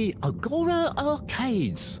to the Agora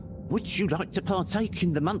Arcades. Would you like to partake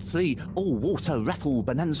in the monthly all-water raffle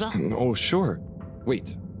bonanza? Oh, sure.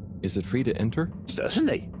 Wait, is it free to enter?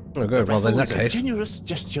 Certainly. Oh, good. Well, in that is case. a generous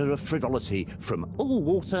gesture of frivolity from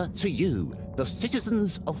Allwater to you, the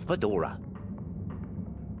citizens of Fedora.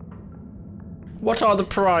 What are the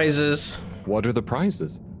prizes? What are the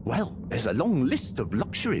prizes? Well, there's a long list of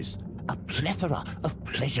luxuries, a plethora of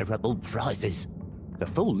pleasurable prizes. The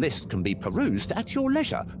full list can be perused at your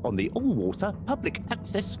leisure on the Allwater Public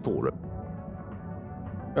Access Forum.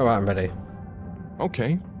 All right, I'm ready.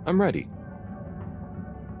 Okay, I'm ready.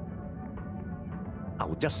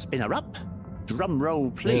 I'll just spin her up. Drum roll,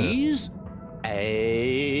 please.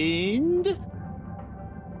 And...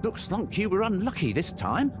 Looks like you were unlucky this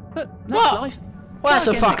time, but that's What? life. Well, that's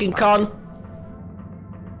Try a again fucking next con.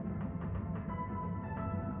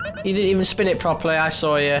 You didn't even spin it properly, I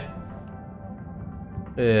saw you.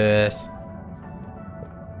 Yes.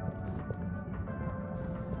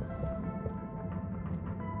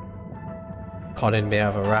 Conning me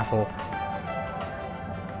out of a raffle.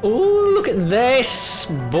 Ooh, look at this,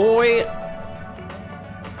 boy.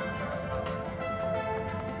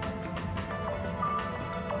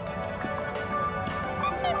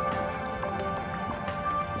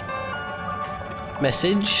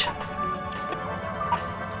 Message.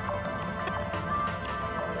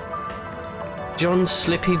 John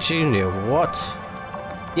Slippy Jr. What?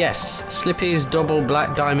 Yes, Slippy's double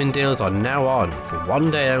black diamond deals are now on for one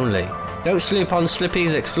day only. Don't sleep on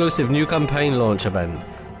Slippy's exclusive new campaign launch event.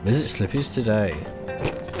 Visit Slippy's today.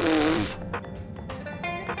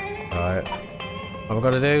 Alright. What have I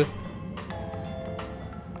got to do?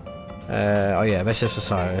 Oh yeah, message for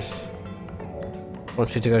Cyrus.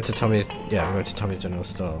 Wants me to go to Tommy. Yeah, we're going to Tommy's general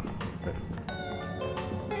store.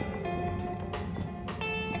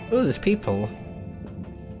 Oh, there's people.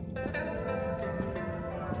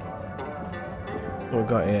 What have we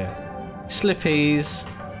got here? Slippies.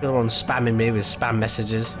 Another one spamming me with spam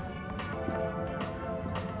messages.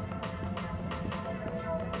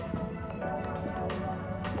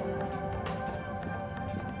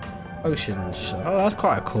 Oceans. Oh, that's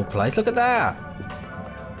quite a cool place. Look at that.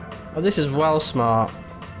 Oh, this is well smart.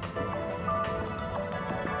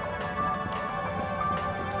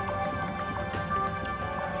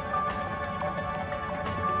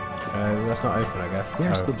 That's not open, I guess.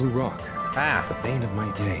 There's the Blue Rock. Ah. The bane of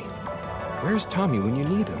my day. Where's Tommy when you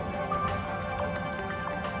need him?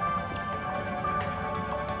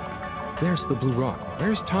 There's the Blue Rock.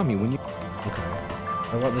 Where's Tommy when you... Okay.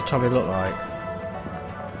 And what does Tommy look like?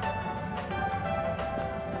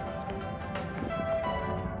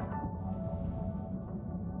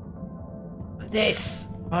 Look at this!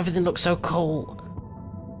 Everything looks so cool.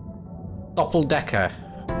 Doppeldecker.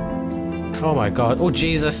 Oh my god. Oh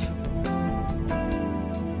Jesus.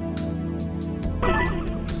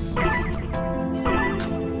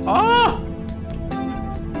 Oh!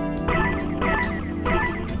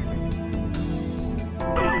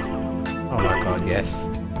 Oh my god, yes.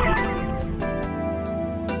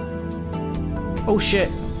 Oh shit.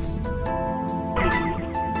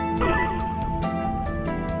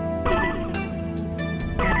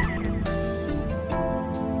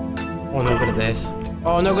 Oh, I'm not good at this.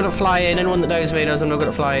 Oh, I'm not good at flying. Anyone that knows me knows I'm not good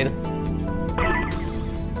at flying.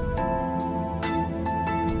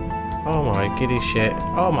 Oh my giddy shit.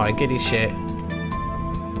 Oh my giddy shit.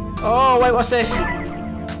 Oh, wait, what's this?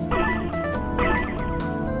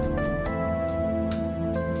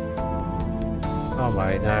 Oh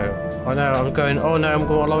my, no. Oh no, I'm going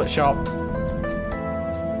all at shop.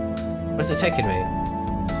 Where's it taking me?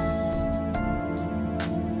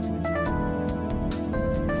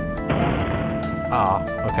 Ah,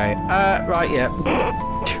 okay. Right, yeah.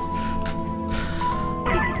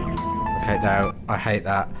 Okay, no, I hate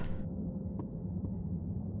that.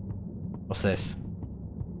 What's this?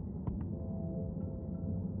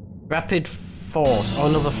 Rapid force. Oh,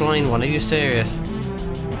 another flying one. Are you serious?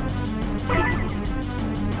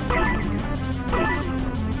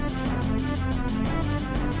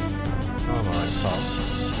 Oh my god.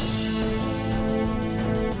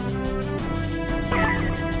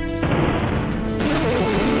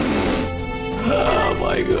 Oh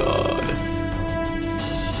my god.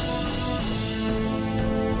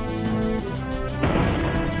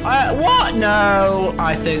 What? No,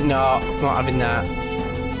 I think not. I'm not having that.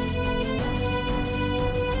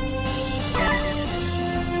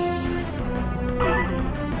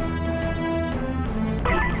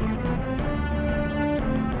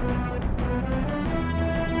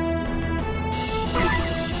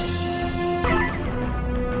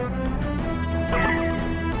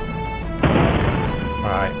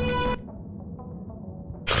 Alright.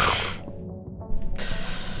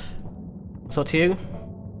 So to you?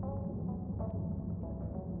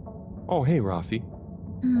 Oh, hey, Rafi.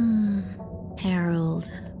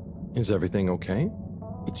 Harold. Is everything okay?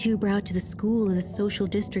 The tube route to the school in the social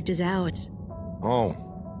district is out. Oh,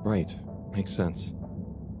 right. Makes sense.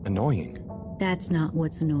 Annoying. That's not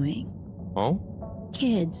what's annoying. Oh?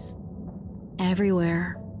 Kids.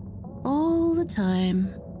 Everywhere. All the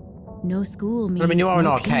time. No school means I mean, you are an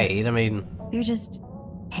no arcade. peace. I mean... They're just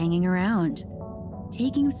hanging around.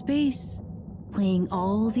 Taking up space. Playing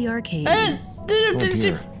all the arcades.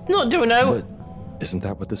 Not doing no. But isn't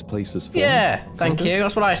that what this place is for? Yeah, thank you.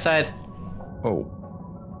 That's what I said. Oh,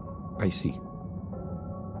 I see.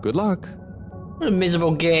 Good luck. What a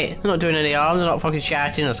miserable git. They're not doing any harm. They're not fucking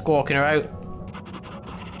shouting or squawking her out.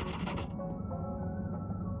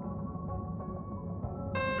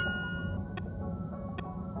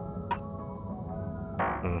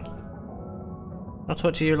 I'll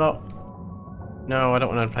talk to you lot. No, I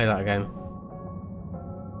don't want to play that game.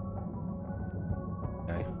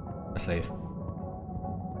 Okay, let's leave.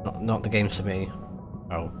 Not the game's for me.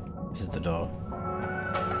 Oh, this is the door.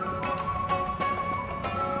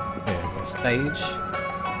 Here, we've got a stage.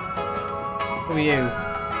 Who are you?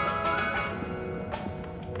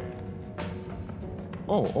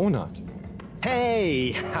 Oh, Onat.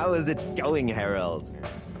 Hey, how is it going, Harold?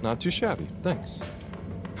 Not too shabby, thanks.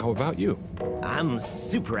 How about you? I'm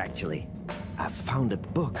super, actually. I found a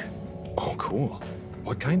book. Oh, cool.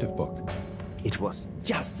 What kind of book? It was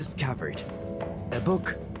just discovered. A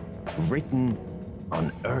book written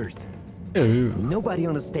on Earth. Ooh. Nobody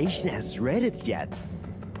on the station has read it yet.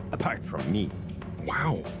 Apart from me.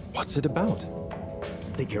 Wow, what's it about?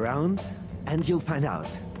 Stick around, and you'll find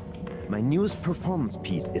out. My newest performance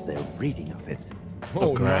piece is a reading of it.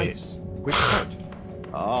 Oh, nice. Which part?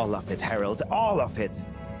 All of it, Harold, all of it.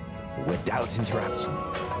 Without interruption.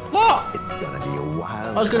 What? It's gonna be a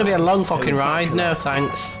wild. Oh, it's gonna be a long so fucking ride. buckle No up.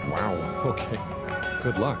 thanks. Wow, okay.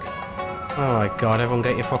 Good luck. Oh my god, everyone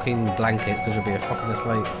get your fucking blankets because you'll be fucking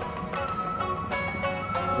asleep.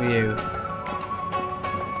 Who are you?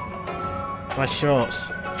 My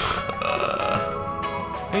shorts.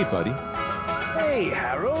 Hey, buddy. Hey,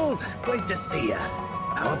 Harold. Great to see ya.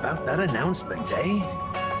 How about that announcement, eh?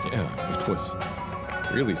 Yeah, it was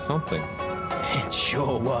really something. It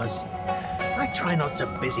sure was. I try not to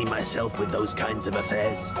busy myself with those kinds of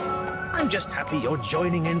affairs. I'm just happy you're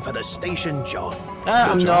joining in for the station job.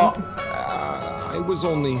 I'm not. I was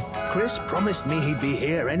only... Chris promised me he'd be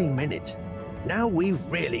here any minute. Now we've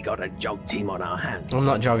really got a jog team on our hands. I'm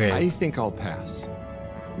not jogging. I think I'll pass.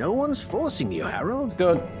 No one's forcing you, Harold.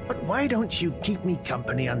 Good. But why don't you keep me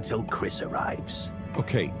company until Chris arrives?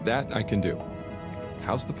 Okay, that I can do.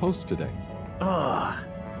 How's the post today?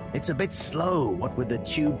 It's a bit slow, what with the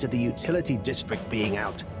tube to the utility district being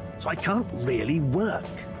out, so I can't really work.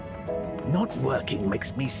 Not working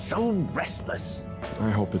makes me so restless. I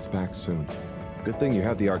hope it's back soon. Good thing you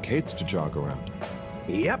have the arcades to jog around.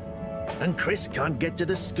 Yep, and Chris can't get to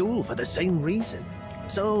the school for the same reason.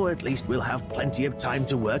 So at least we'll have plenty of time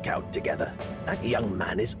to work out together. That young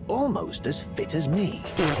man is almost as fit as me.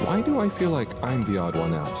 Why do I feel like I'm the odd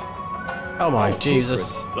one out? Oh my Jesus.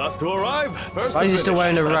 Last to arrive, first Why to is he still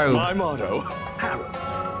finish. wearing a That's robe? my motto.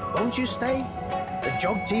 Harold, won't you stay? The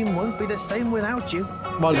jog team won't be the same without you.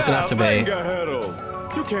 Well, it's gonna have to be. Venga, Harold.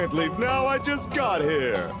 You can't leave now, I just got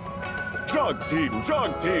here. Jog team,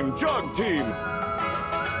 jog team, jog team.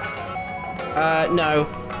 No.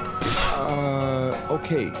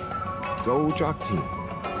 Okay. Go jog team.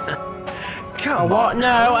 Oh, what?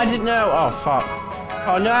 No, I didn't know. Oh, fuck.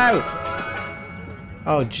 Oh, no.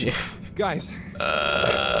 Oh, gee. Guys.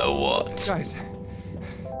 What? Guys.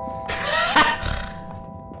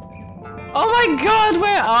 Oh my god,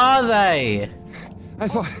 where are they? I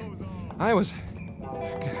thought I was...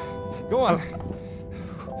 Go on.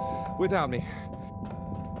 Without me.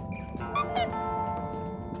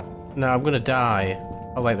 No, I'm gonna die.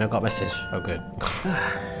 Oh wait, I've got a message. Oh good.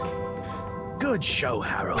 Good show,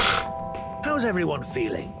 Harold. How's everyone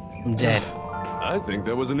feeling? I'm dead. I think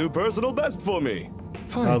there was a new personal best for me.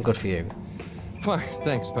 Fine. Oh, good for you. Fine,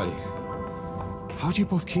 thanks, buddy. How'd you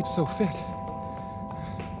both keep so fit?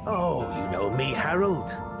 Oh, you know me,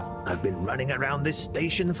 Harold. I've been running around this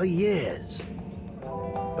station for years.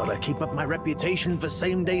 Gotta keep up my reputation for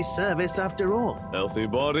same-day service after all. Healthy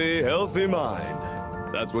body, healthy mind.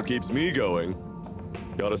 That's what keeps me going.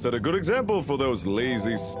 Gotta set a good example for those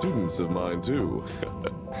lazy students of mine, too.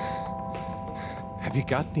 Have you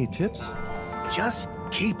got any tips? Just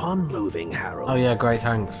keep on moving, Harold. Oh yeah, great,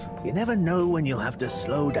 thanks. You never know when you'll have to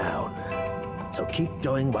slow down. So keep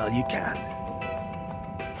going while you can.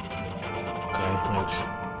 Okay, thanks.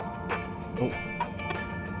 Oh.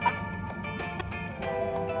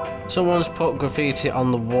 Someone's put graffiti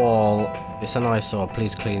on the wall. It's an eyesore.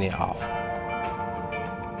 Please clean it off.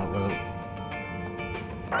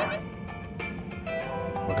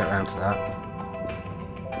 We'll get around to that.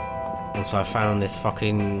 Once I found this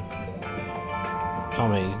fucking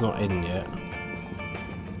Tommy, he's not in yet.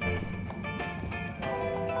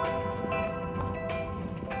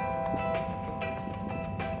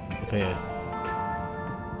 Up here.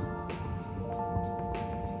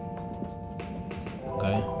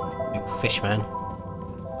 Okay, big fish man.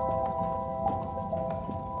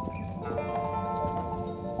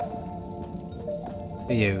 Who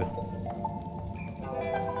are you?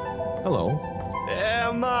 Hello.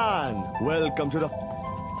 Yeah, man. Welcome to the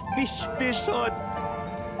fish hut.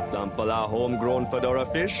 Sample our homegrown Fedora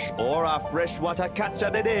fish or our freshwater catch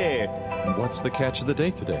of the day. What's the catch of the day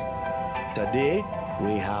today? Today,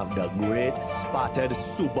 we have the great spotted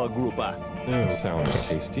super grouper. Sounds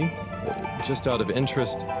tasty. Just out of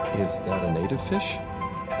interest, is that a native fish?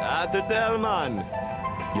 Hard to tell, man.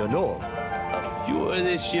 You know, a few of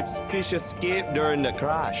the ship's fish escaped during the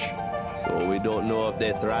crash. So we don't know if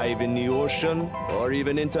they thrive in the ocean or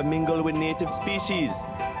even intermingle with native species.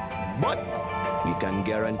 But we can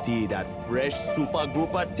guarantee that fresh super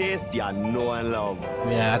grouper taste you know and love.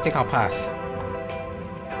 Yeah, I think I'll pass.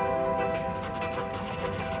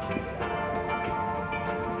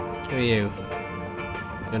 Who are you?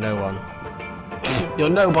 You're no one. You're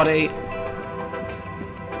nobody!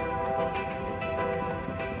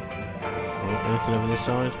 Anything over this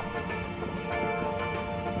side?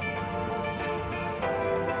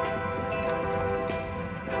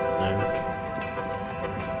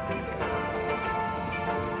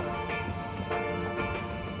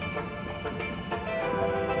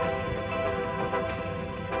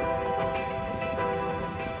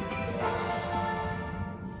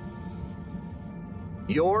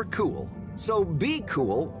 You're cool. So be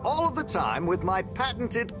cool all of the time with my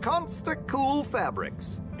patented Consta-Cool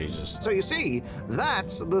fabrics. Jesus. So you see,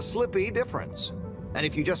 that's the Slippy difference. And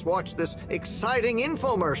if you just watch this exciting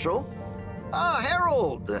infomercial... Ah,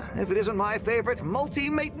 Harold, if it isn't my favorite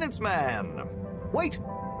multi-maintenance man. Wait,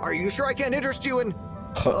 are you sure I can't interest you in...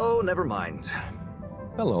 Oh, never mind.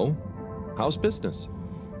 Hello. How's business?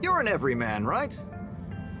 You're an everyman, right?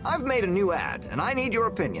 I've made a new ad, and I need your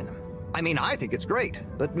opinion. I mean, I think it's great,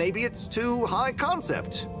 but maybe it's too high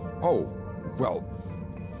concept. Oh, well,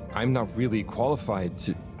 I'm not really qualified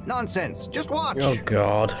to... Nonsense, just watch. Oh,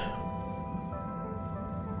 God.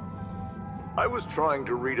 I was trying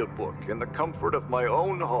to read a book in the comfort of my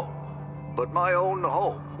own home, but my own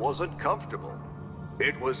home wasn't comfortable.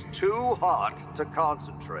 It was too hot to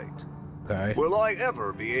concentrate. Okay. Will I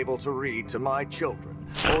ever be able to read to my children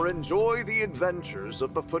or enjoy the adventures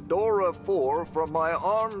of the FEDORA IV from my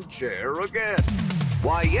armchair again?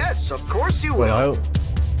 Why, yes, of course you will. Well,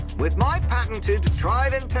 with my patented,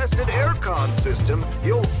 tried and tested aircon system,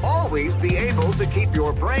 you'll always be able to keep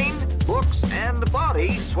your brain, books, and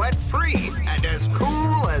body sweat-free and as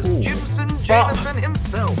cool as Jameson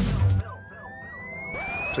himself.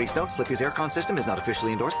 Please note, Slippy's aircon system is not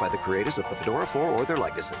officially endorsed by the creators of the FEDORA IV or their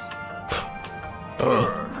likenesses.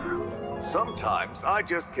 Sometimes I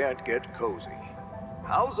just can't get cozy.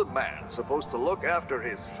 How's a man supposed to look after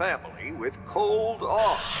his family with cold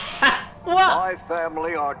arms? My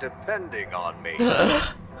family are depending on me.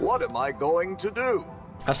 What am I going to do?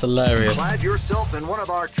 That's hilarious. Clad yourself in one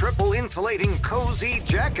of our triple insulating cozy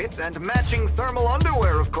jackets and matching thermal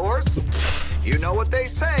underwear, of course. You know what they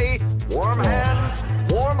say, warm hands,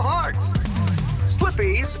 warm hearts.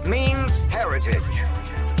 Slippy's means heritage.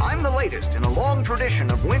 I'm the latest in a long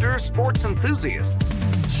tradition of winter sports enthusiasts.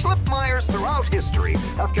 Slipmeyers throughout history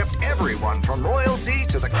have kept everyone from royalty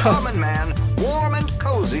to the common man warm and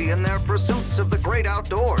cozy in their pursuits of the great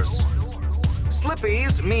outdoors.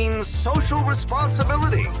 Slippy's means social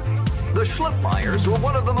responsibility. The Schlipmeyers were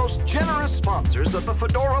one of the most generous sponsors of the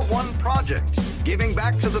FEDORA I project, giving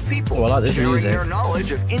back to the people, sharing their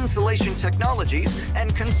knowledge of insulation technologies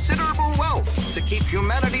and considerable wealth to keep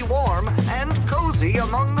humanity warm and cozy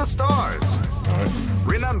among the stars.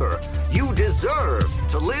 Remember, you deserve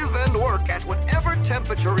to live and work at whatever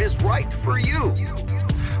temperature is right for you.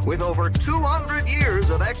 With over 200 years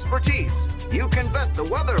of expertise, you can bet the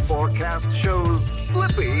weather forecast shows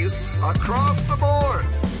Slippies across the board.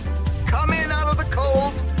 Come in out of the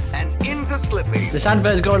cold and into Slippies. This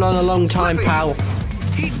advert's going on a long time, pal.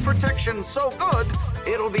 Heat protection so good,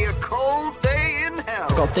 it'll be a cold day in hell.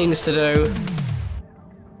 I've got things to do.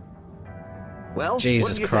 Well,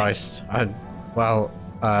 Jesus Christ.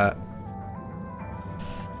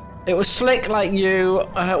 It was slick like you.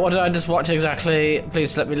 What did I just watch exactly?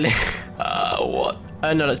 Please let me live. What?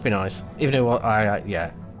 No, let's be nice. Even though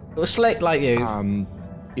yeah. It was slick like you.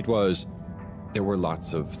 There were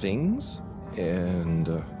lots of things,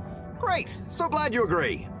 and... Great! So glad you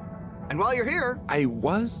agree. And while you're here... I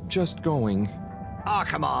was just going... Ah,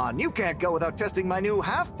 come on. You can't go without testing my new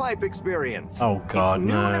half-pipe experience. Oh, God, it's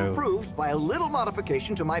new no. and improved by a little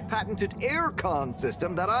modification to my patented aircon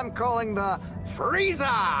system that I'm calling the Freezer!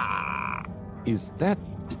 Is that...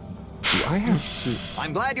 Do I have to...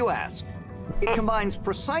 I'm glad you asked. It combines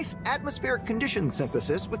precise atmospheric condition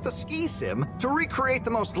synthesis with the ski sim to recreate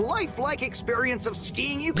the most lifelike experience of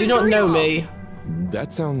skiing you can dream of. Do you not know me?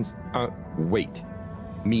 That sounds... wait.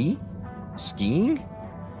 Me? Skiing?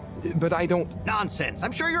 But I don't... Nonsense.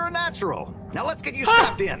 I'm sure you're a natural. Now let's get you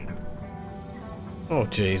strapped in. Oh,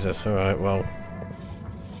 Jesus. All right, well...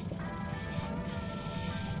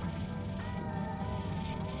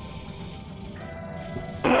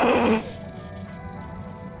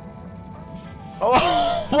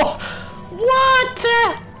 Oh, what?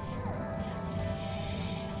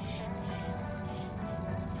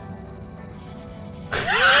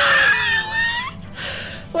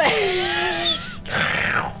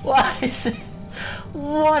 What is it?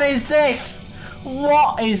 What is this?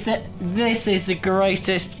 What is it? This is the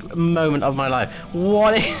greatest moment of my life.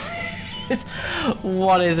 What is this?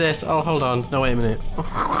 What is this? Oh, hold on. No, wait a minute.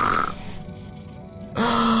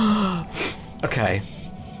 Okay.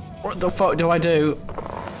 What the fuck do I do?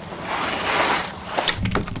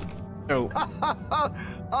 Oh.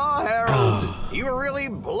 Oh, Harold, you were really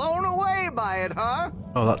blown away by it, huh?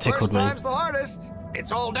 Oh, that tickled me. First time's the hardest.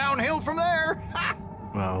 It's all downhill from there.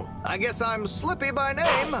 Wow. I guess I'm Slippy by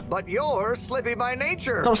name, but you're Slippy by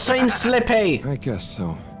nature. Stop saying Slippy. I guess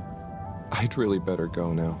so. I'd really better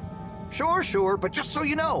go now. Sure, but just so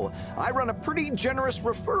you know, I run a pretty generous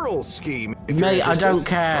referral scheme. Mate, I don't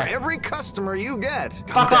care. For every customer you get.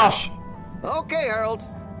 Fuck off. Okay, Harold.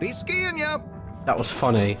 Be skiing ya. That was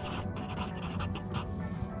funny.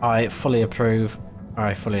 I fully approve.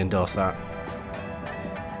 I fully endorse that.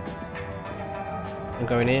 I'm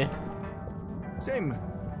going here. Tim,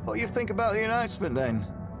 what do you think about the announcement then?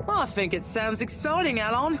 I think it sounds exciting,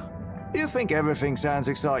 Alon. You think everything sounds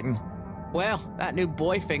exciting? Well, that new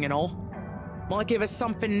boy thing and all. Might give us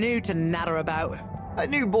something new to natter about. A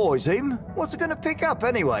new boy, Tim? What's it gonna pick up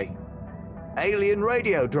anyway? Alien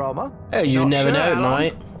radio drama? Oh, you never know,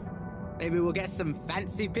 mate. Maybe we'll get some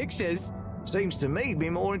fancy pictures. Seems to me be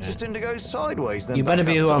more interesting to go sideways than You better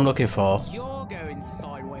be who I'm looking for. You're going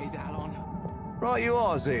sideways, Alon. Right you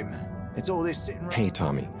are, Zim. It's all this sitting around. Hey,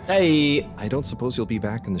 Tommy. Hey. I don't suppose you'll be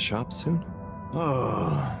back in the shop soon?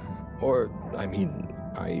 Or, I mean,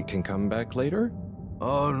 I can come back later?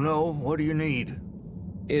 Oh, no. What do you need?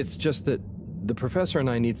 It's just that the professor and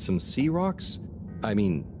I need some sea rocks. I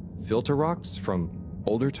mean, filter rocks from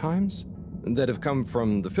older times that have come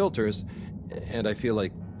from the filters, and I feel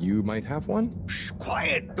like you might have one? Shh,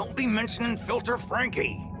 quiet. Don't be mentioning Filter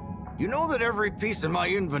Frankie. You know that every piece in my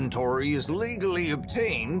inventory is legally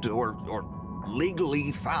obtained or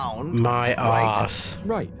legally found. My right? ass.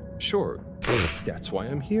 Right, sure. That's why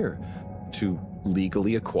I'm here. To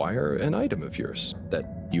legally acquire an item of yours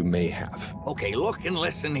that you may have. Okay, look and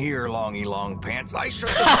listen here, Longy Long Pants. I shut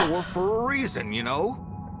the store for a reason, you know?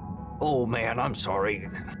 Oh man, I'm sorry.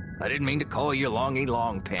 I didn't mean to call you Longy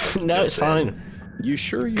Long Pants. No, it's fine. You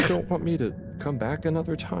sure you don't want me to come back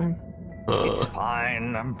another time? It's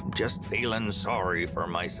fine. I'm just feeling sorry for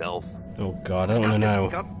myself. Oh God, I don't want to know.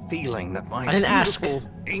 I've got this gut feeling that my I didn't ask. beautiful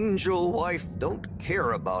angel wife don't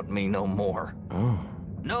care about me no more. Oh.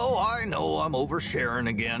 No, I know I'm oversharing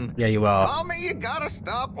again. Yeah, you are. Tommy, you gotta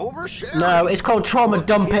stop oversharing. No, it's called trauma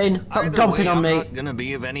dumping. Stop dumping on me. I'm not gonna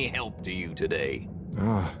be of any help to you today.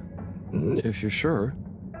 Ah, if you're sure.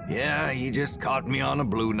 Yeah, you just caught me on a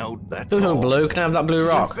blue note, that's Who's all. on blue? Can I have that blue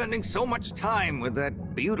rock? I'm spending so much time with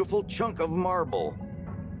that beautiful chunk of marble.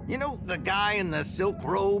 You know, the guy in the silk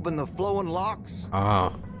robe and the flowing locks?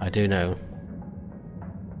 Ah, I do know.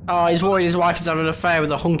 Oh, he's worried his wife is having an affair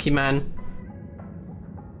with a hunky man.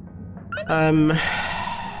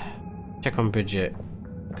 Check on Bridget.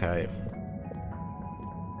 Okay.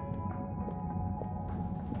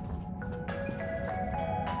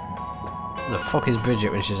 The fuck is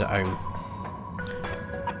Bridget when she's at home?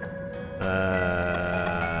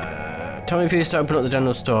 Tommy refused to open up the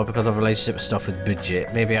general store because of relationship stuff with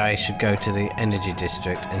Bridget. Maybe I should go to the energy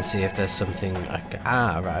district and see if there's something I can...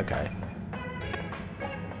 Ah, right, okay.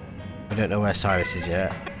 We don't know where Cyrus is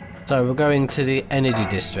yet. So we're going to the energy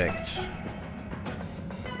district.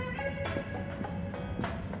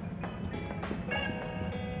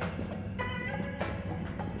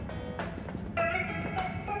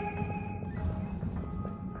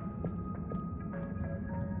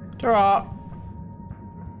 Ta-ra!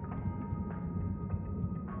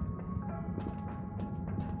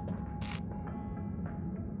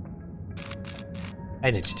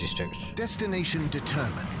 Energy districts. Destination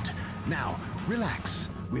determined. Now, relax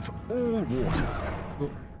with all water.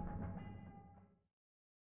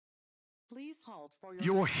 Please halt for your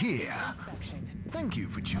You're here. inspection. Thank you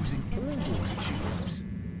for choosing all water tubes.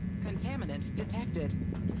 Contaminant detected.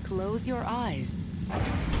 Close your eyes.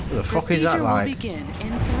 What the fuck is that Procedure like? will begin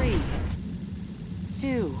in 3,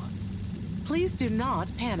 2. Please do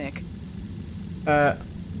not panic. The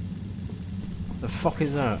fuck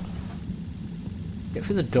is that? Get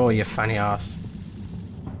through the door, you fanny ass.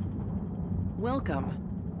 Welcome.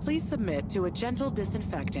 Please submit to a gentle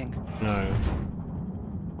disinfecting. No.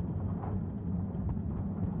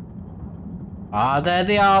 Ah, there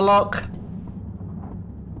they are, look!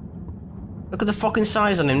 Look at the fucking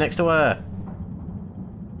size on him next to her.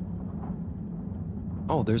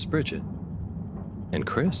 Oh, there's Bridget. And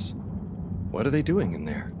Chris? What are they doing in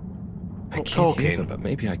there? I can't talking. hear them, but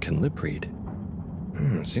maybe I can lip read.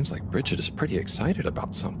 Seems like Bridget is pretty excited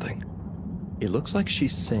about something. It looks like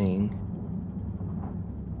she's saying...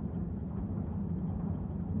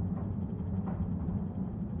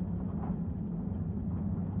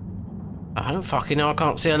 I don't fucking know, I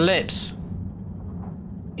can't see her lips.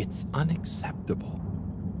 It's unacceptable.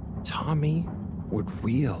 Tommy would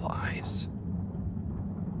realize.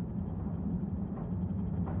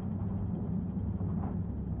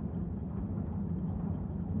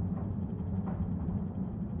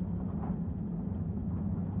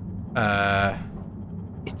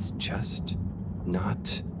 It's just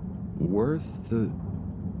not worth the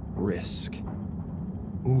risk.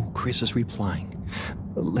 Ooh, Chris is replying.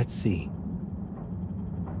 Let's see.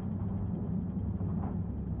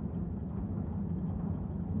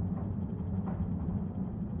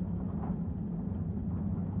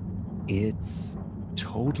 It's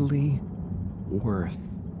totally worth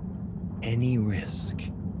any risk.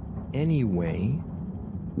 Anyway,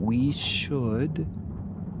 we should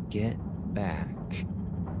get back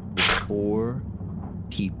before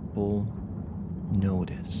people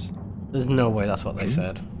notice. There's no way that's what they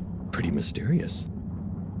said. Pretty mysterious.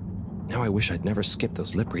 Now I wish I'd never skipped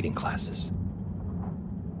those lip reading classes.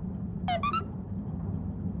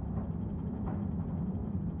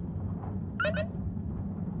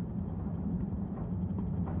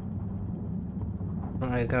 Where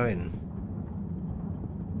are you going?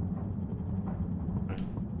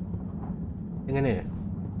 In here.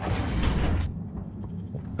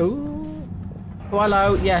 Ooh. Oh,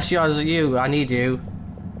 hello. Yes, yours. You. I need you.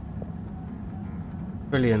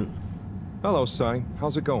 Brilliant. Hello, Si.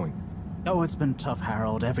 How's it going? Oh, it's been tough,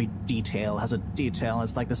 Harold. Every detail has a detail.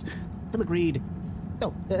 It's like this filigreed.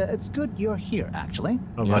 Oh, it's good you're here, actually.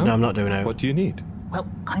 Oh, yeah? No, I'm not doing it. What do you need? Well,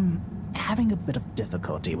 I'm having a bit of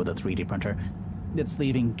difficulty with the 3D printer. It's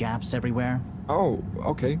leaving gaps everywhere. Oh,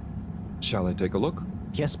 okay. Shall I take a look?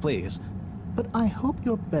 Yes, please. But I hope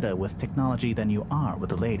you're better with technology than you are with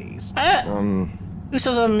the ladies. Who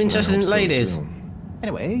says I'm interested in ladies? So,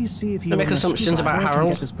 anyway, see if you don't make assumptions about Harold.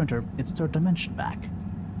 Get this printer its third dimension back.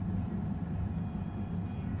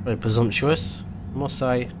 Very presumptuous, I must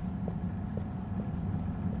say.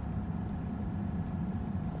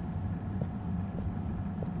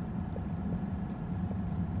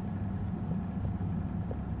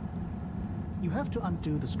 You have to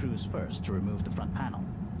undo the screws first to remove the front panel.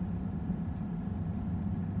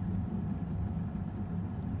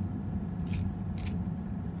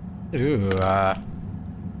 Ooh, okay,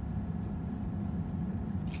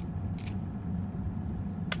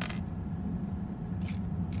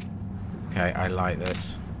 I like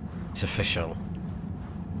this. It's official.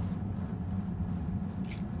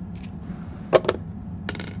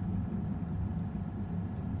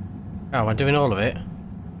 Oh, I'm doing all of it?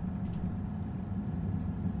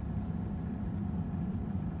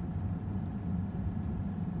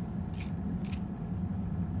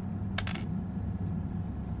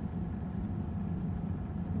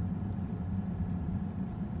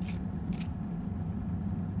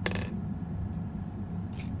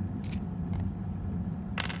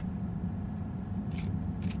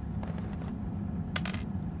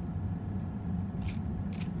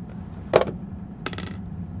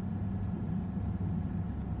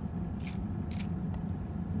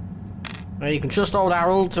 You can trust old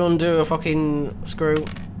Harold to undo a fucking screw.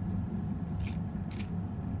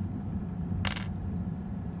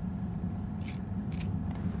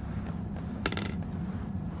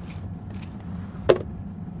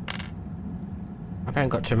 I haven't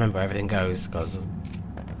got to remember everything goes, because...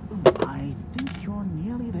 I think you're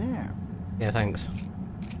nearly there. Yeah, thanks.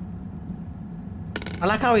 I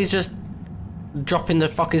like how he's just dropping the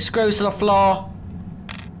fucking screws to the floor.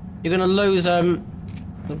 You're gonna lose them.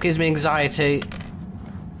 It gives me anxiety.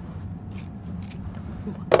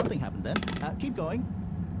 Something happened then. Keep going.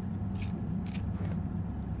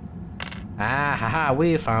 Ah, haha,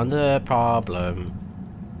 we found the problem.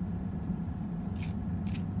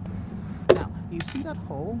 Now, you see that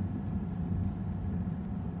hole?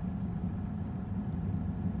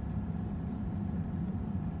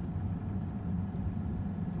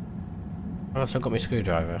 I've also got my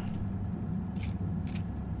screwdriver.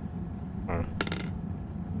 Oh.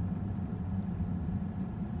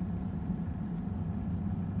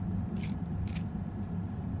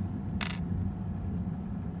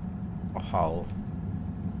 A hole.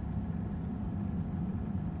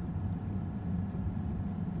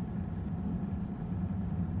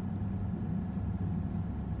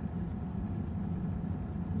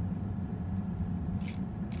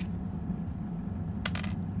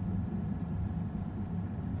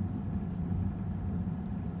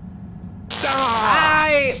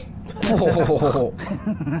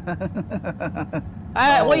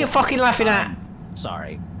 What are you fucking laughing at?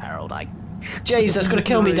 Sorry, Harold, Jeez, that's gonna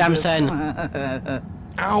kill me, damn sen.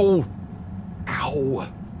 Ow! Ow!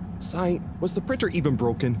 Si, was the printer even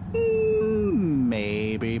broken?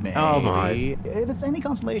 Maybe. Oh my. If it's any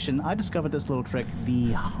consolation, I discovered this little trick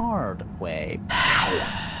the hard way.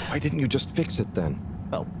 Why didn't you just fix it then?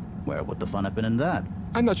 Well, where would the fun have been in that?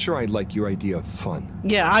 I'm not sure I like your idea of fun.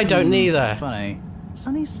 Yeah, I don't neither. Funny.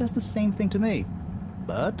 Sunny says the same thing to me.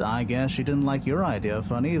 But I guess she didn't like your idea of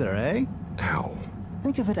fun either, eh? Ow.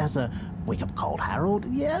 Think of it as a wake-up call, Harold.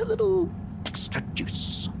 Yeah, a little extra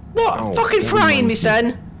juice. What? Oh, fucking frying me,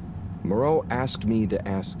 son? Mareaux asked me to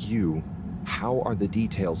ask you, how are the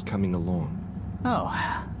details coming along?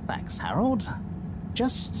 Oh, thanks, Harold.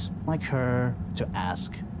 Just like her to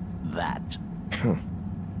ask that.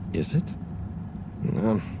 Is it?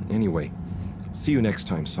 Anyway, see you next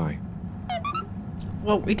time, Sai.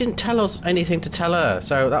 Well, he didn't tell us anything to tell her,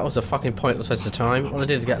 so that was a fucking pointless waste of time. All I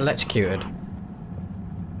did was get electrocuted.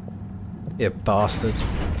 You bastard.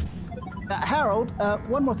 Harold,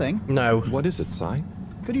 one more thing. No. What is it, Sai?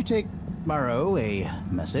 Could you take Mareaux a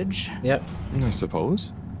message? Yep. I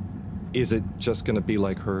suppose. Is it just gonna be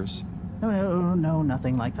like hers? No,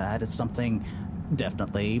 nothing like that. It's something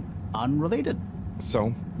definitely unrelated. So,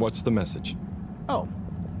 what's the message? Oh.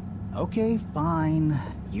 Okay, fine.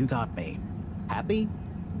 You got me. Happy?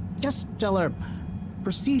 Just tell her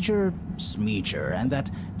procedure smeeger and that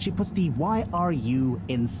she puts the YRU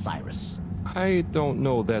in Cyrus. I don't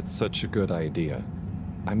know that's such a good idea.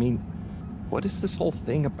 I mean, what is this whole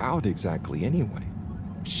thing about exactly anyway?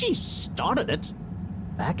 She started it.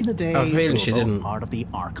 Back in the day, she didn't. Part of the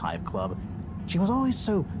archive club. She was always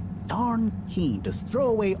so darn keen to throw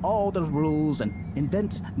away all the rules and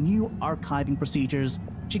invent new archiving procedures.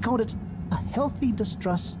 She called it a healthy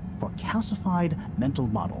distrust for calcified mental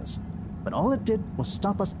models. But all it did was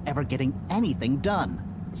stop us ever getting anything done.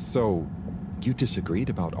 So, you disagreed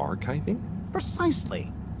about archiving?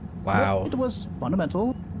 Precisely. Wow. It was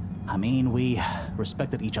fundamental. I mean, we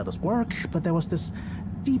respected each other's work, but there was this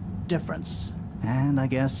deep difference. And I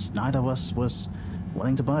guess neither of us was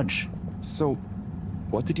willing to budge. So,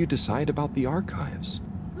 what did you decide about the archives?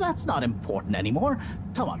 That's not important anymore.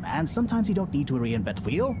 Come on, man. Sometimes you don't need to reinvent the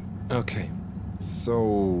wheel. Okay.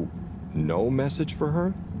 So, no message for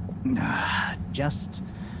her? Just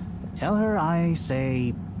tell her I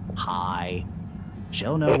say hi.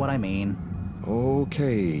 She'll know what I mean.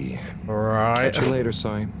 Okay. Alright. Catch you later,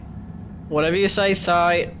 Sai. Whatever you say,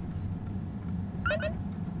 Sai.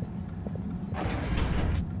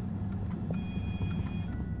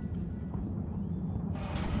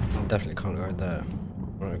 Definitely can't go there.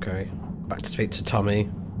 Okay. Back to speak to Tommy.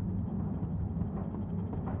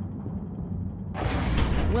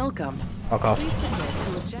 Welcome. Fuck off. Please submit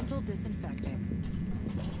to a gentle disinfecting.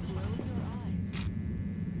 Close your eyes.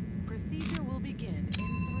 Procedure will begin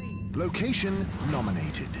in 3. Location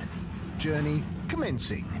nominated. Journey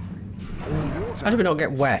commencing. All water. How do we not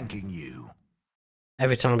get wet? Thanking you.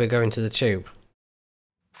 Every time we go into the tube.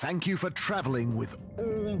 Thank you for traveling with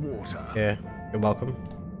all water. Yeah, you're welcome.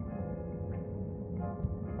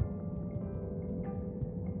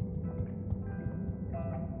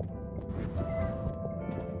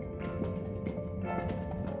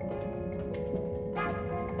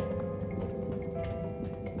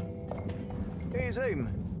 Hey, Zoom.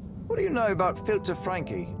 What do you know about Filter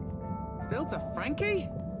Frankie? Filter Frankie?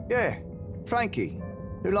 Yeah, Frankie,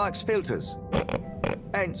 who likes filters.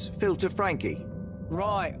 Hence, Filter Frankie.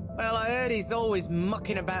 Right. Well, I heard he's always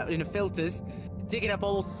mucking about in the filters, digging up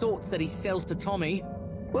all sorts that he sells to Tommy.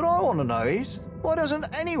 What I want to know is, why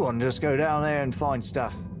doesn't anyone just go down there and find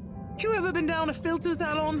stuff? You ever been down to filters,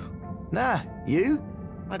 Alon? Nah, you?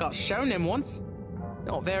 I got shown them once.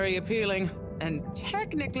 Not very appealing, and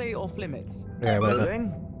technically off limits. Yeah, Well whatever.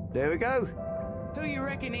 then, there we go. Who you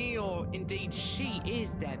reckon he or indeed she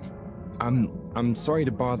is then? I'm sorry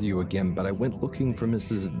to bother you again, but I went looking for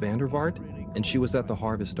Mrs. Vandervaart, and she was at the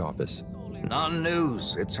harvest office.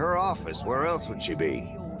 Non-news. It's her office. Where else would she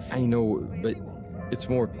be? I know, but it's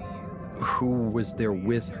more who was there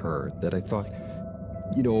with her that I thought,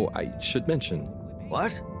 I should mention.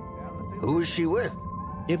 What? Who is she with?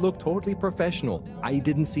 It looked totally professional. I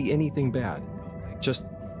didn't see anything bad. Just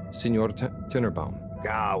Senor Tinnerbaum.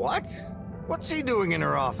 What? What's he doing in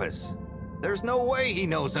her office? There's no way he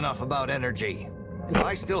knows enough about energy. If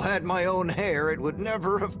I still had my own hair, it would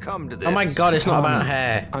never have come to this. Oh my god, it's not about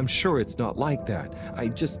hair. I'm sure it's not like that.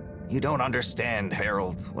 You don't understand,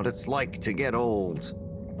 Harold, what it's like to get old.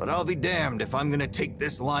 But I'll be damned if I'm gonna take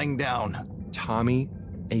this lying down. Tommy,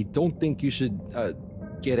 I don't think you should,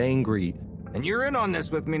 get angry. And you're in on this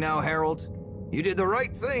with me now, Harold. You did the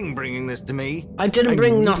right thing bringing this to me. I didn't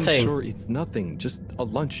bring I'm nothing. Really sure it's nothing, just a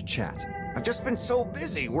lunch chat. I've just been so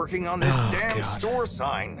busy working on this damn store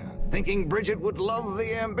sign, thinking Bridget would love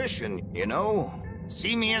the ambition,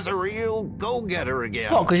 See me as a real go-getter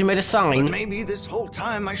again. What, because you made a sign? But maybe this whole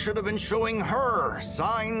time I should have been showing her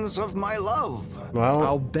signs of my love. Well,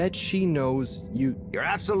 I'll bet she knows you... You're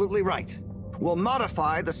absolutely right. We'll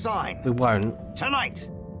modify the sign. We won't. Tonight.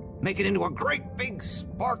 Make it into a great big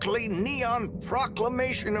sparkly neon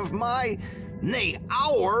proclamation of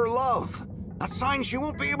our love. A sign she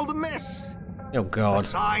won't be able to miss. Oh god. A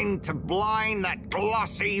sign to blind that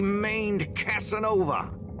glossy-maned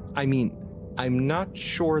Casanova. I mean, I'm not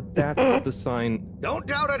sure that's the sign. Don't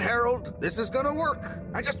doubt it, Harold. This is gonna work.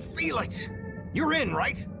 I just feel it. You're in,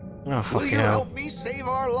 right? Oh, fuck Will you help me save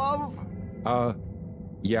our love?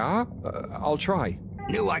 Yeah? I'll try.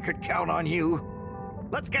 Knew I could count on you.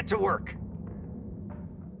 Let's get to work.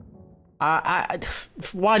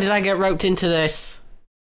 Why did I get roped into this?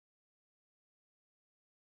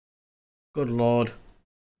 Good lord.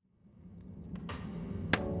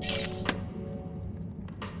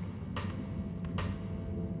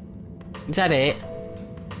 Is that it?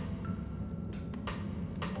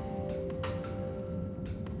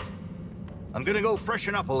 I'm gonna go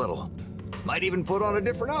freshen up a little. Might even put on a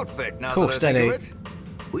different outfit now Cool, that I steady. think of it.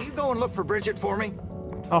 Will you go and look for Bridget for me?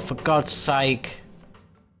 Oh, for God's sake.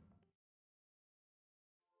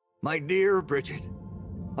 My dear Bridget,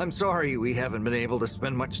 I'm sorry we haven't been able to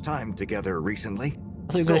spend much time together recently.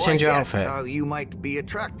 I think you're gonna change your get outfit. how you might be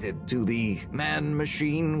attracted to the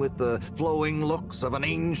man-machine with the flowing looks of an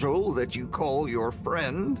angel that you call your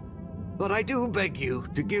friend. But I do beg you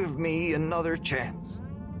to give me another chance.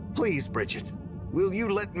 Please, Bridget, will you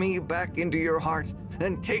let me back into your heart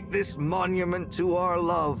and take this monument to our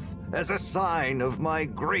love as a sign of my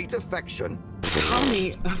great affection?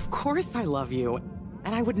 Tommy, of course I love you,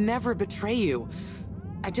 and I would never betray you.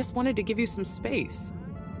 I just wanted to give you some space.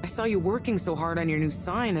 I saw you working so hard on your new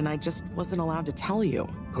sign, and I just wasn't allowed to tell you.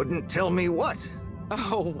 Couldn't tell me what?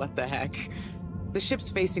 Oh, what the heck. The ship's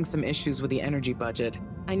facing some issues with the energy budget.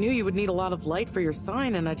 I knew you would need a lot of light for your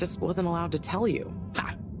sign, and I just wasn't allowed to tell you.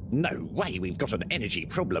 Ha! No way we've got an energy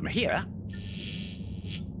problem here.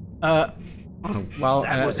 Well,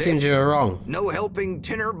 it seems you were wrong. No helping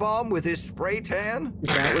Tinnerbomb with his spray tan?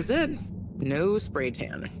 That was it. No spray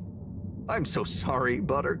tan. I'm so sorry,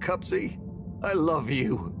 Buttercupsy. I love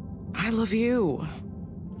you. I love you.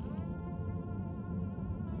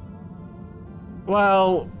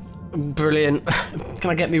 Well, brilliant.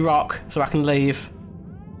 Can I get me rock so I can leave?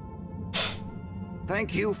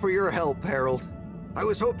 Thank you for your help, Harold. I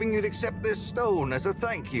was hoping you'd accept this stone as a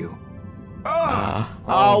thank you.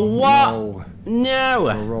 Oh, what? No!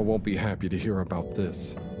 Mareaux won't be happy to hear about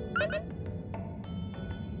this.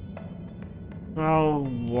 Oh,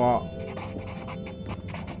 what?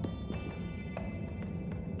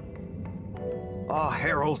 Oh,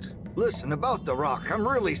 Harold, listen, about the rock, I'm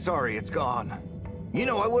really sorry it's gone. You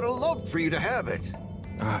know, I would have loved for you to have it.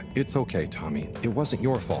 It's okay, Tommy. It wasn't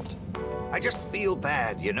your fault. I just feel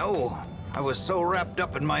bad, you know? I was so wrapped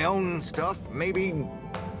up in my own stuff, maybe...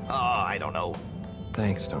 I don't know.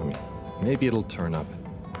 Thanks, Tommy. Maybe it'll turn up.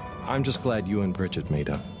 I'm just glad you and Bridget made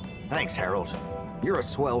up. Thanks, Harold. You're a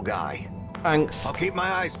swell guy. Thanks. I'll keep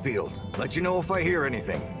my eyes peeled. Let you know if I hear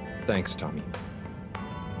anything. Thanks, Tommy.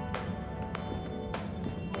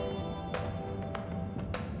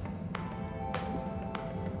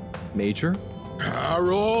 Major?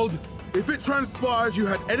 Harold, if it transpires you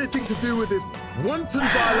had anything to do with this wanton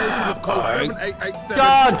violation of Code 7887,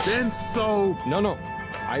 God! then so... No.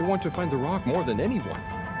 I want to find the rock more than anyone.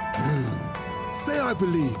 Say I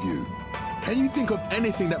believe you. Can you think of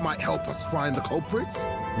anything that might help us find the culprits?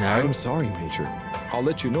 No. I'm sorry, Major. I'll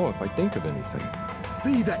let you know if I think of anything.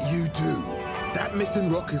 See that you do. That missing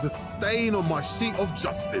rock is a stain on my sheet of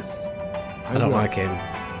justice. I don't like him.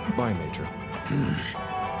 Bye, Major.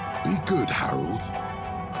 Be good, Harold.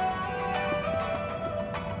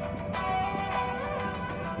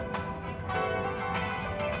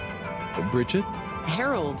 Bridget?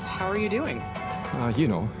 Harold, how are you doing? You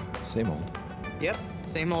know, same old. Yep,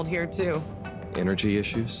 same old here too. Energy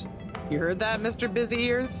issues? You heard that, Mr. Busy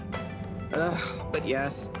Ears? Ugh, but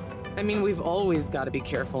yes. I mean, we've always got to be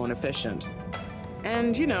careful and efficient.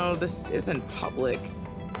 And, you know, this isn't public,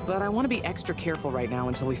 but I want to be extra careful right now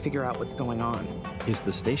until we figure out what's going on. Is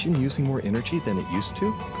the station using more energy than it used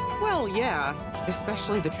to? Well, yeah,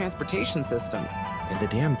 especially the transportation system. And the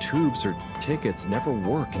damn tubes or tickets never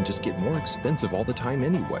work and just get more expensive all the time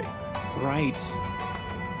anyway. Right.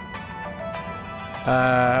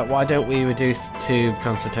 Why don't we reduce the tube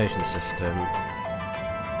transportation system?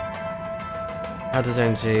 How does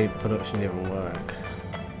energy production even work?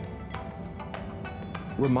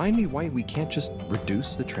 Remind me why we can't just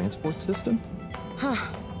reduce the transport system? Huh.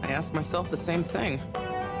 I ask myself the same thing.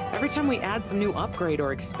 Every time we add some new upgrade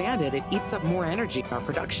or expand it, it eats up more energy. Our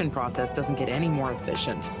production process doesn't get any more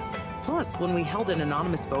efficient. Plus, when we held an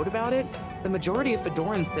anonymous vote about it, the majority of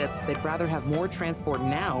Fedorans said they'd rather have more transport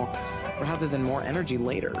now rather than more energy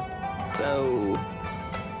later. So...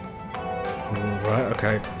 Right,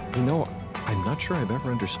 okay. You know, I'm not sure I've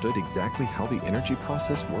ever understood exactly how the energy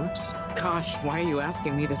process works. Gosh, why are you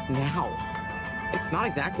asking me this now? It's not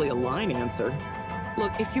exactly a line answer.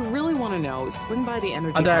 Look, if you really want to know, swing by the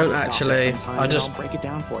energy. I don't office actually. sometime I and just I'll break it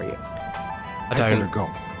down for you. I don't. better go.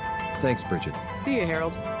 Thanks, Bridget. See you,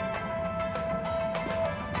 Harold.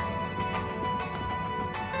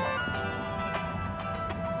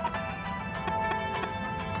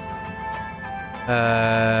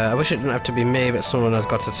 I wish it didn't have to be me, but someone has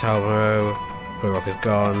got to tell Mareaux. Blue Rock is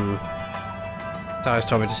gone. Cyrus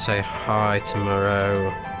told me to say hi to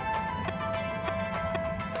Mareaux.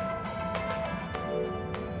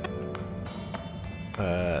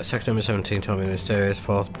 Second number 17 told me mysterious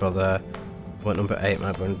fourth brother. What number 8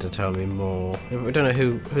 might want to tell me more. We don't know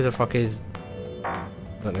who the fuck is. I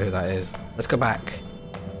don't know who that is. Let's go back.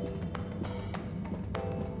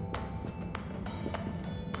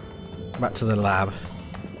 Back to the lab.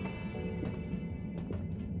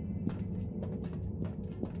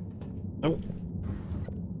 Oh.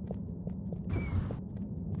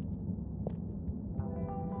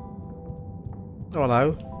 Oh,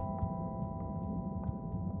 hello.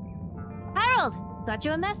 Harold, got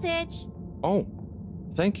you a message. Oh,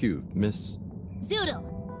 thank you, Miss...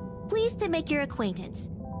 Zoodle, pleased to make your acquaintance.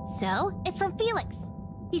 So, it's from Felix.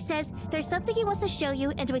 He says there's something he wants to show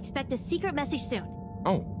you and to expect a secret message soon.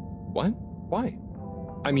 Oh, what? Why?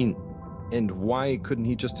 I mean, and why couldn't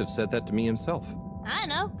he just have said that to me himself? I don't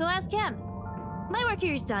know, go ask him. My work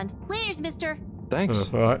here's done. Laters, mister.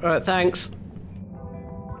 Thanks. All right, thanks.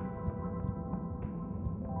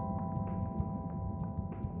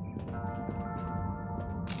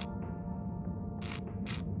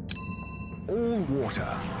 All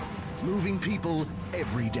water, moving people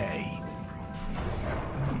every day.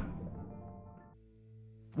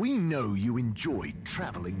 We know you enjoyed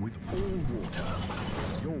traveling with all water.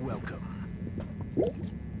 You're welcome.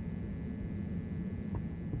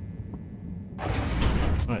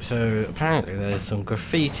 Right, so apparently there's some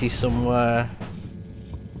graffiti somewhere.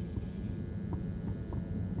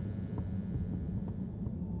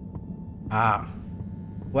 Ah,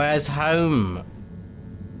 where's home?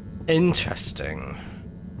 Interesting.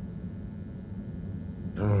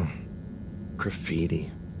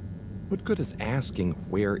 Graffiti. What good is asking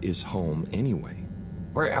where is home anyway?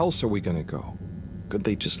 Where else are we gonna go? Could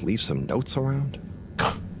they just leave some notes around?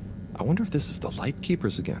 I wonder if this is the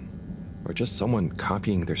Lightkeepers again, or just someone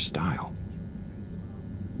copying their style.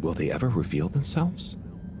 Will they ever reveal themselves?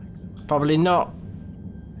 Probably not.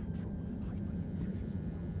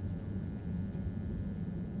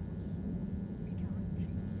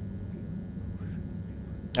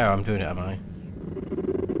 Oh, I'm doing it, am I?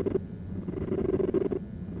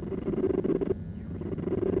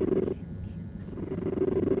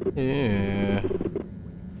 Yeah.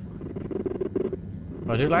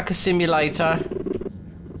 I do like a simulator.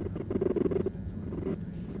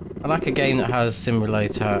 I like a game that has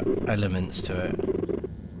simulator elements to it.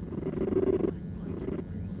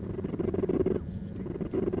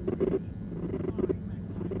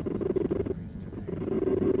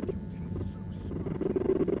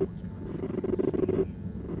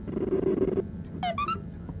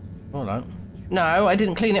 Hold on. No, I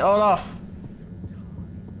didn't clean it all off.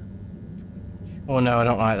 Oh no, I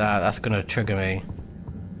don't like that. That's gonna trigger me.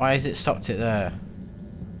 Why has it stopped it there?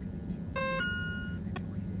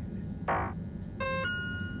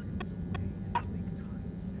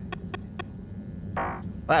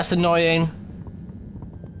 That's annoying.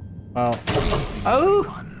 Well.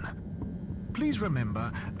 Oh! Please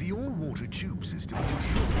remember, the all-water tube system will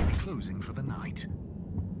shortly be closing for the night.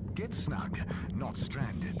 Get snug, not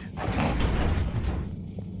stranded.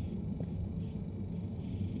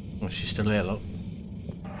 Oh, she's still here, look.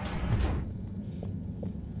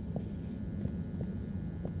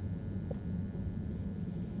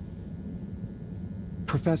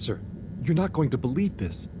 Professor, you're not going to believe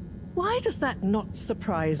this. Why does that not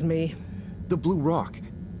surprise me? The blue rock.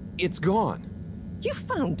 It's gone. You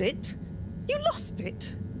found it? You lost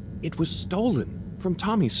it? It was stolen from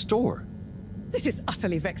Tommy's store. This is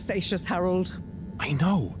utterly vexatious, Harold. I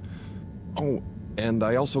know. Oh, and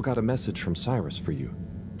I also got a message from Cyrus for you.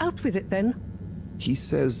 Out with it, then. He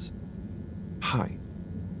says... hi.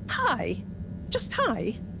 Hi? Just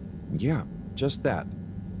hi? Yeah, just that.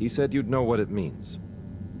 He said you'd know what it means.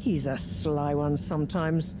 He's a sly one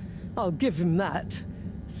sometimes. I'll give him that.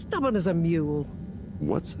 Stubborn as a mule.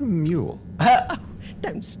 What's a mule? Oh,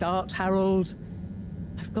 don't start, Harold.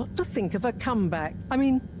 I've got to think of a comeback. I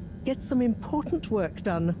mean, get some important work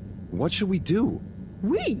done. What should we do?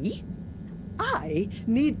 We? I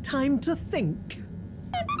need time to think.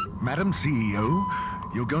 Madam CEO,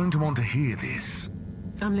 you're going to want to hear this.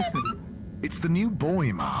 I'm listening. It's the new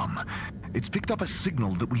buoy, Ma'am. It's picked up a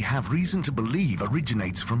signal that we have reason to believe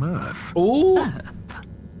originates from Earth. Ooh. Earth?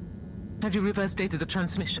 Have you reverse dated the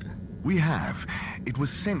transmission? We have. It was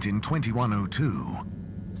sent in 2102.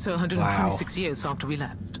 So 126 years after we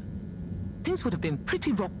left. Things would have been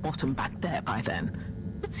pretty rock bottom back there by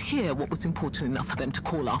then. Let's hear what was important enough for them to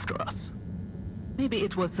call after us. Maybe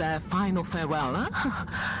it was their final farewell, huh?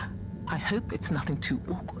 I hope it's nothing too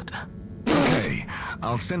awkward. Okay,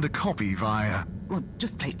 I'll send a copy via... Well,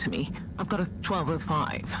 just play it to me. I've got a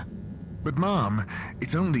 1205. But Mom,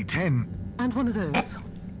 it's only 10... And one of those.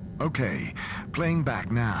 Okay, playing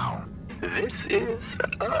back now. This is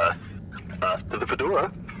Earth. Earth to the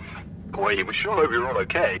Fedora. We sure hope you're all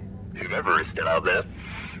okay, whoever is still out there.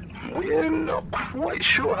 We're not quite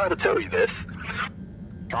sure how to tell you this.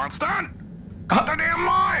 Johnston! Cut the damn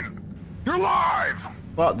line! You're live!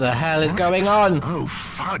 What the hell is going on? Oh,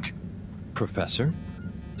 fudge. Professor,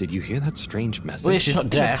 did you hear that strange message? Well, she's not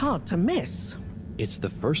deaf. It's hard to miss. It's the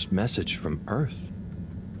first message from Earth.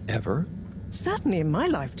 Ever? Certainly in my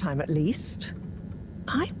lifetime, at least.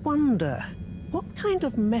 I wonder, what kind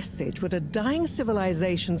of message would a dying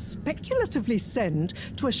civilization speculatively send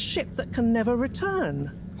to a ship that can never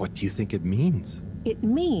return? What do you think it means? It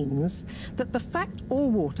means that the fact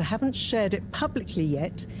Allwater haven't shared it publicly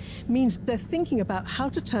yet means they're thinking about how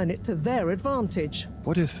to turn it to their advantage.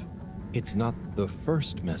 What if it's not the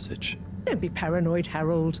first message? Don't be paranoid,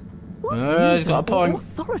 Harold. What he's got a point.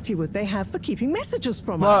 authority would they have for keeping messages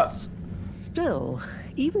from us? Still,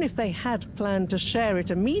 even if they had planned to share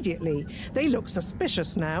it immediately, they look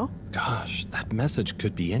suspicious now. Gosh, that message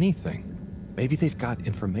could be anything. Maybe they've got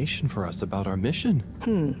information for us about our mission.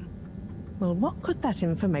 Well, what could that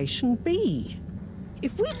information be?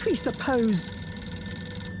 If we presuppose...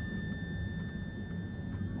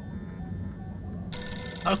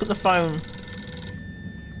 Look at the phone.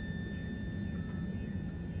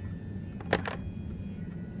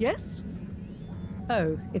 Yes?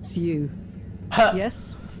 Oh, it's you.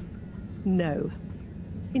 Yes? No.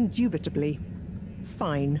 Indubitably.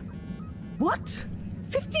 Fine. What?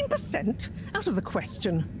 15%? Out of the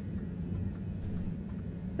question.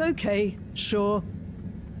 Okay, sure.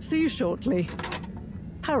 See you shortly.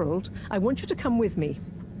 Harold, I want you to come with me.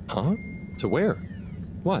 Huh? To where?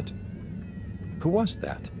 What? Who was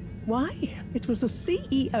that? Why, it was the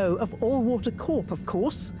CEO of Allwater Corp, of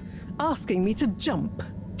course, asking me to jump.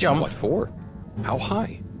 Jump? What for? How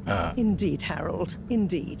high? Indeed, Harold,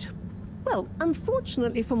 indeed. Well,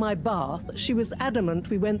 unfortunately for my bath, she was adamant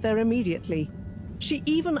we went there immediately. She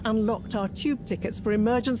even unlocked our tube tickets for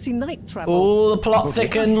emergency night travel. Oh, the plot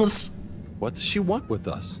thickens. What does she want with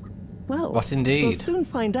us? Well, what indeed? We'll soon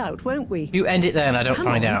find out, won't we? You end it there and I don't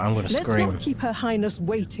find out. I'm going to scream. Let's not keep Her Highness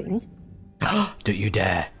waiting. Don't you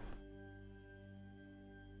dare.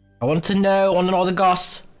 I want to know. I want to know the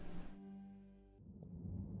goss.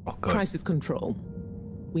 Oh, good. Crisis control.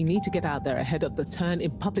 We need to get out there ahead of the turn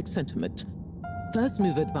in public sentiment. First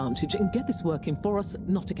move advantage and get this working for us,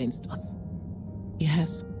 not against us.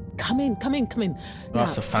 Yes. Come in, come in, come in.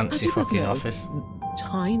 That's a fancy fucking office.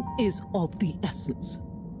 Time is of the essence.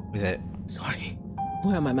 Is it? Sorry.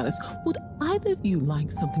 Where are my manners? Would either of you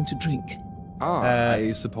like something to drink?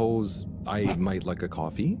 I suppose I might like a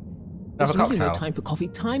coffee. Have a There's really cocktail. no time for coffee.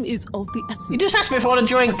 Time is of the essence. You just asked me if I want a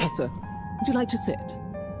drink. Professor, would you like to sit?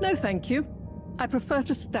 No, thank you. I prefer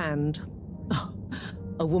to stand. Oh,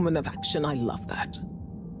 a woman of action. I love that.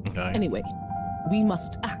 Okay. Anyway, we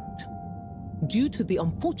must act. Due to the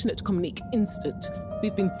unfortunate Communique incident,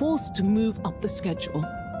 we've been forced to move up the schedule.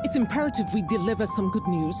 It's imperative we deliver some good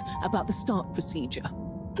news about the start procedure.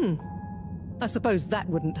 I suppose that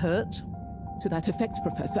wouldn't hurt. To that effect,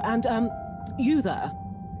 Professor. And, you there.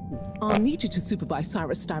 I'll need you to supervise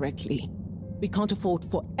Cyrus directly. We can't afford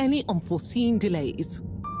for any unforeseen delays.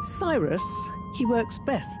 Cyrus, he works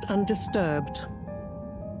best undisturbed.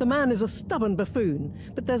 The man is a stubborn buffoon,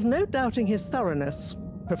 but there's no doubting his thoroughness.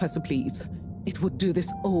 Professor, please. It would do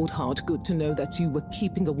this old heart good to know that you were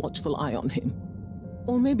keeping a watchful eye on him.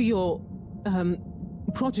 Or maybe your,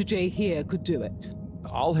 protege here could do it.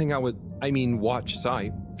 I'll hang out with, watch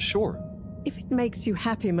Cy, sure. If it makes you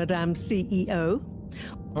happy, Madame CEO,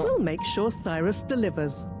 we'll make sure Cyrus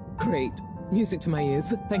delivers. Great. Music to my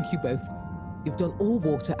ears. Thank you both. You've done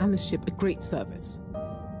Allwater and the ship a great service.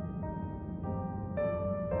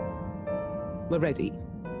 We're ready.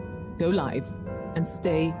 Go live and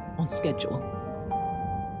stay on schedule.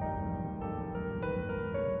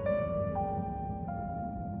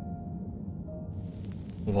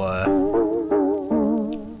 What?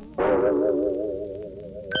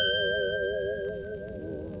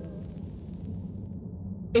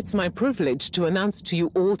 It's my privilege to announce to you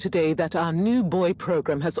all today that our new boy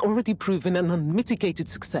program has already proven an unmitigated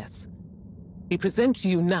success. We present to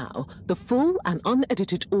you now the full and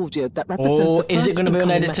unedited audio that represents the is it first going to be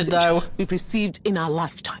incoming unedited message though? we've received in our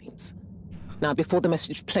lifetimes. Now, before the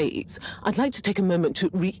message plays, I'd like to take a moment to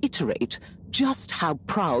reiterate just how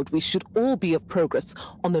proud we should all be of progress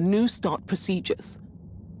on the new start procedures.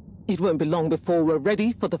 It won't be long before we're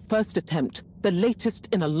ready for the first attempt, the latest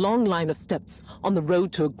in a long line of steps on the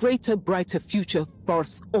road to a greater, brighter future for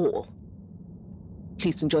us all.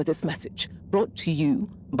 Please enjoy this message, brought to you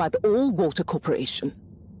by the All Water Corporation.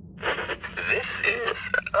 This is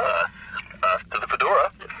Earth. Earth to the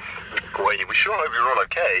Fedora. We sure hope you're all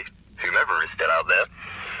okay, whomever is still out there.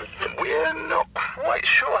 We're not quite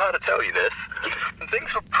sure how to tell you this.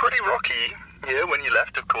 Things were pretty rocky here when you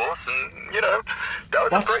left, of course, and, you know,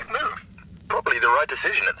 that was a great move. Probably the right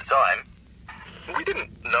decision at the time. We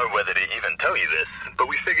didn't know whether to even tell you this, but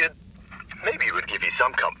we figured maybe it would give you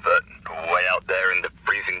some comfort, way out there in the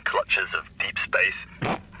freezing clutches of deep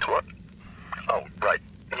space. What? Oh, right.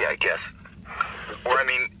 Yeah, I guess. Or, I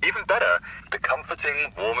mean, even better, the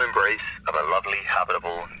comforting, warm embrace of a lovely,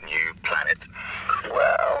 habitable new planet.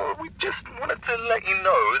 Well, we just wanted to let you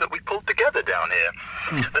know that we pulled together down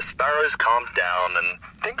here. The sparrows calmed down and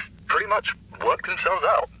things pretty much worked themselves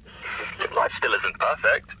out. Life still isn't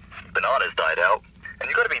perfect. Bananas died out, and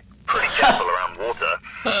you've got to be pretty careful around water.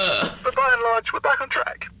 But by and large, we're back on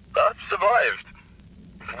track. Earth survived.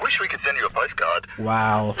 Wish we could send you a postcard.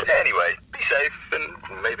 Wow. Anyway, be safe,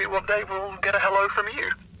 and maybe one day we'll get a hello from you.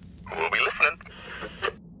 We'll be listening.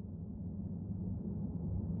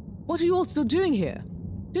 What are you all still doing here?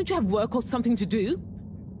 Don't you have work or something to do?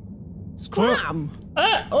 Scram!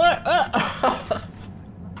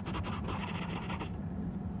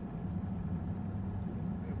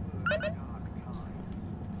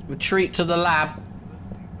 Retreat to the lab.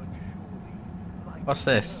 What's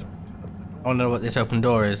this? I don't know what this open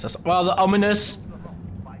door is. That's rather ominous.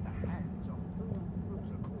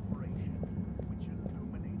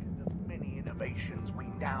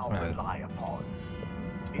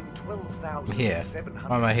 Here.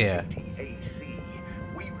 Why am I here?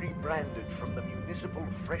 We rebranded from the Municipal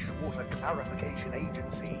Freshwater Clarification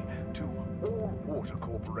Agency to All Water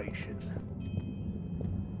Corporation.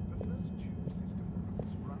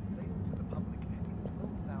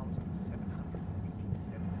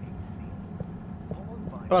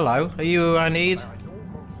 Hello, are you who I need?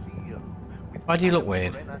 Why do you look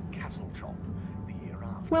weird?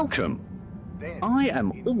 Welcome. I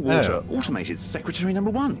am All Water Automated Secretary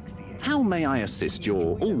number 1. How may I assist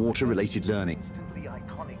your all water related learning?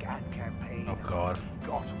 Oh God.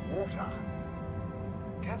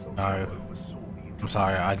 No. I'm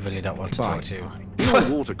sorry, I really don't want to talk to you. The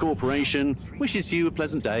All Water Corporation wishes you a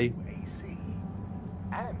pleasant day.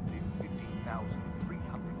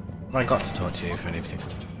 I got to talk to you for any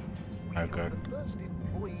particular. Oh, good.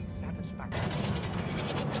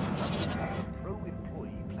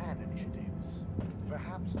 Pro-employee plan initiatives,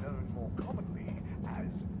 perhaps known more commonly as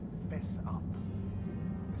Fess Up.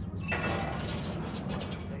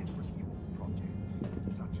 This was renewal projects,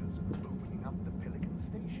 such as opening up the Pelican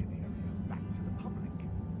Station area back to the public.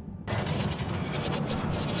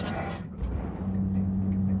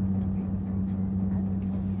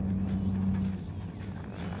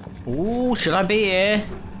 Ooh, should I be here?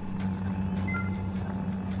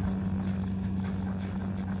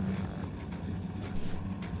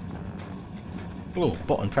 Ooh,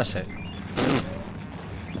 button, press it.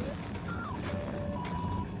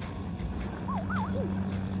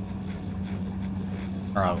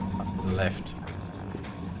 Oh, that's to the left.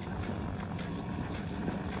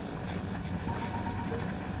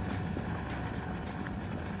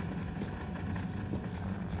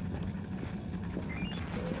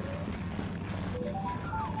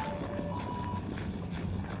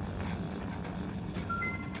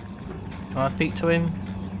 Can I speak to him?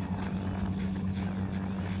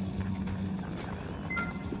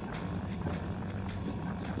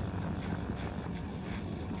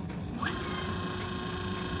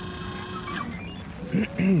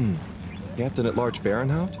 Captain at Large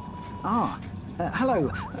Baronhout? Ah, hello.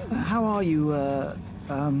 How are you,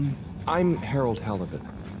 I'm Harold Halibut,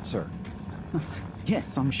 sir.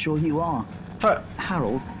 Yes, I'm sure you are.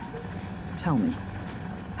 Harold, tell me,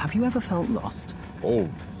 have you ever felt lost? Oh,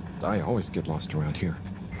 I always get lost around here.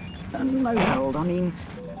 No, Harold, I mean,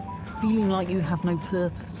 feeling like you have no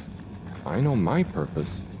purpose. I know my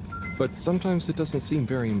purpose, but sometimes it doesn't seem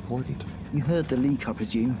very important. You heard the leak, I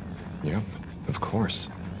presume? Yeah, of course.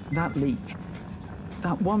 That leak,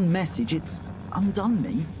 that one message, it's undone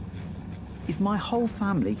me. If my whole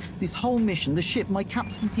family, this whole mission, the ship, my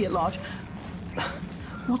captaincy at large,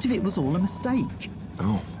 what if it was all a mistake?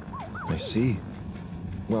 Oh, I see.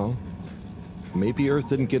 Well, maybe Earth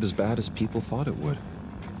didn't get as bad as people thought it would.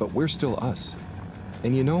 But we're still us.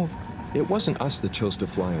 And you know, it wasn't us that chose to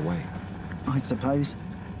fly away. I suppose.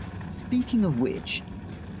 Speaking of which,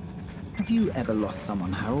 have you ever lost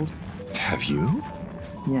someone, Harold? Have you?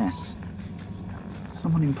 Yes.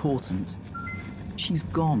 Someone important. She's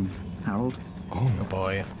gone, Harold. Oh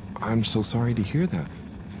boy. I'm so sorry to hear that.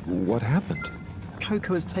 What happened?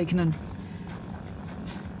 Coco has taken an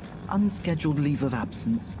unscheduled leave of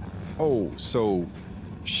absence. Oh, so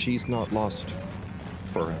she's not lost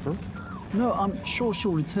forever? No, I'm sure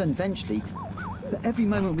she'll return eventually. But every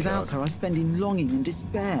moment without her I spend in longing and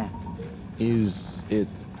despair. Is it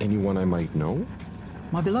anyone I might know?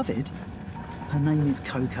 My beloved? Her name is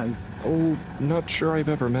Coco. Oh, not sure I've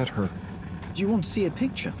ever met her. Do you want to see a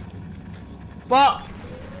picture? What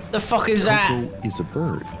the fuck is that? Coco is a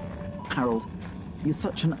bird. Harold, you're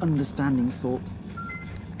such an understanding sort.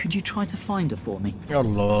 Could you try to find her for me? Oh,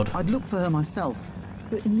 Lord. I'd look for her myself,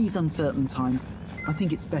 but in these uncertain times, I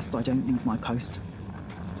think it's best I don't leave my post.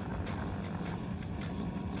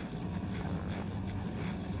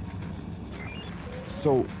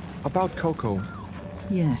 So, about Coco.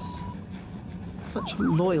 Yes. Such a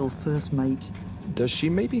loyal first mate. Does she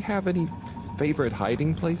maybe have any favorite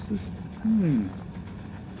hiding places?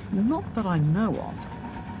 Not that I know of.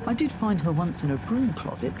 I did find her once in a broom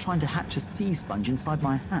closet trying to hatch a sea sponge inside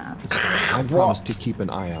my hat. I promised to keep an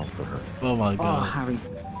eye out for her. Oh my God. Oh, Harry.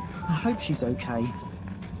 I hope she's okay.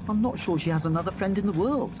 I'm not sure she has another friend in the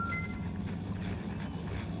world.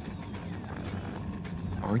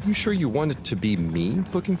 Are you sure you want it to be me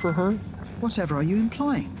looking for her? Whatever are you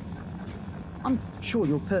implying? I'm sure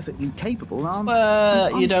you're perfectly capable.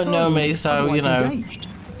 You don't know me, so, you know. Engaged.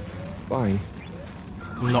 Bye.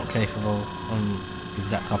 I'm not capable. I'm the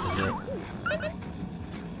exact opposite.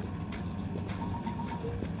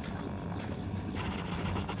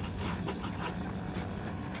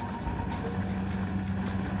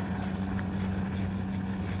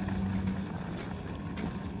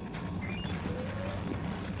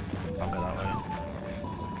 I'll go that way.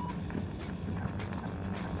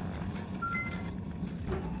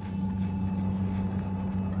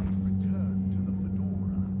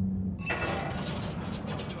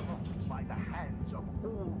 By the hands of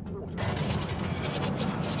all water.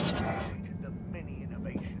 The many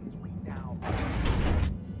innovations we now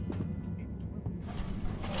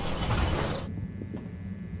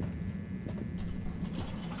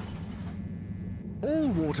All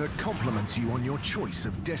water compliments you on your choice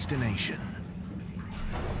of destination.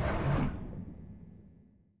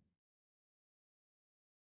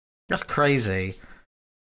 That's crazy.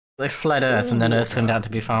 They fled Earth and then Earth turned out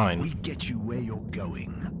to be fine. We get you where you're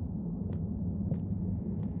going.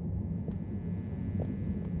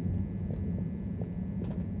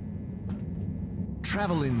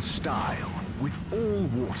 Travel in style with all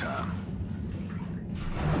water.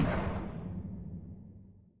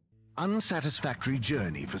 Unsatisfactory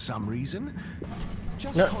journey for some reason?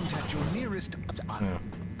 Just contact your nearest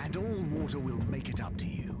and all water will make it up to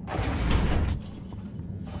you.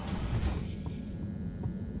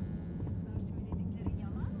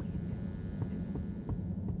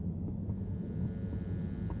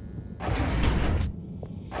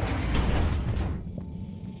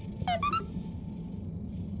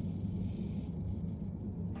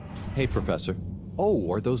 Hey, Professor.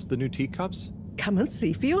 Oh, are those the new teacups? Come and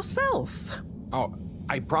see for yourself. Oh,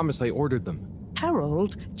 I promise I ordered them.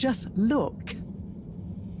 Harold, just look.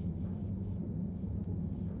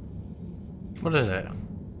 What is it?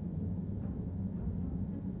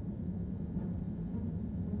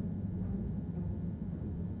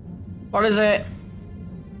 What is it?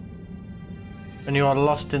 When you are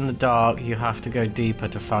lost in the dark, you have to go deeper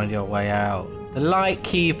to find your way out. The Light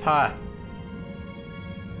Keeper.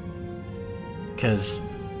 Because...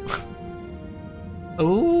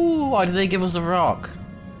 Ooh, why did they give us the rock?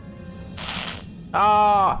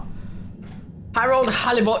 Ah! Harold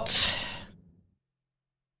Halibut!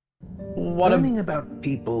 Learning about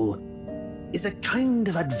people is a kind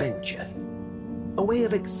of adventure. A way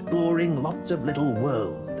of exploring lots of little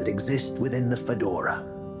worlds that exist within the Fedora.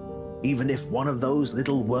 Even if one of those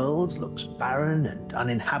little worlds looks barren and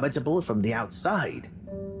uninhabitable from the outside,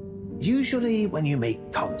 usually when you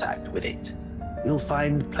make contact with it, you'll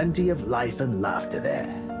find plenty of life and laughter there.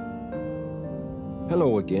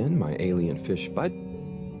 Hello again, my alien fish bud.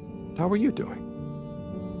 How are you doing?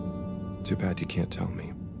 Too bad you can't tell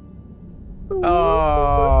me.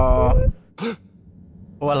 Oh.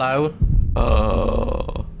 Hello.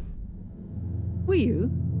 Oh. Were you?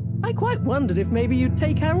 I quite wondered if maybe you'd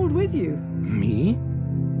take Harold with you. Me?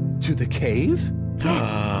 To the cave?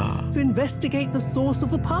 To investigate the source of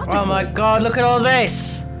the particles. Oh my god, look at all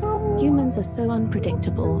this! Humans are so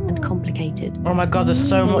unpredictable and complicated. Oh my god, there's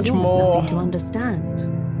so much more. Nothing to understand.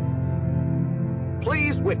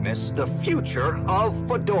 Please witness the future of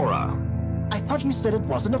Fedora. I thought you said it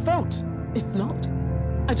wasn't a vote. It's not.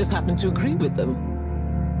 I just happen to agree with them.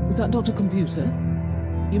 Is that Dr. Computer?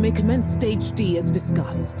 You may commence Stage D as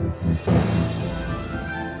discussed.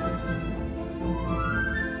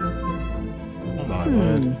 Oh my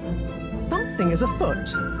word. Something is afoot.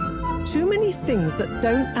 Too many things that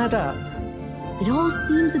don't add up. It all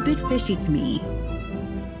seems a bit fishy to me.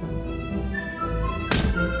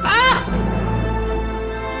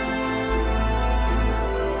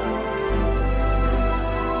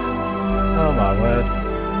 Oh my word.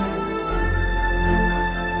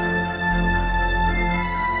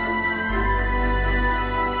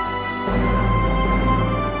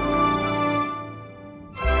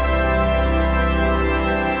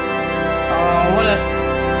 Oh, what a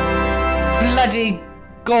bloody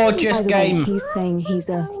gorgeous By the game. way, he's saying he's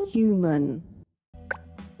a human.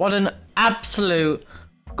 What an absolute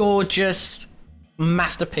gorgeous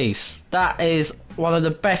masterpiece. That is one of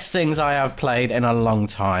the best things I have played in a long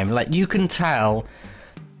time. Like, you can tell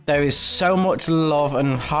there is so much love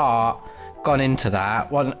and heart gone into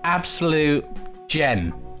that. What an absolute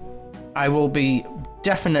gem. I will be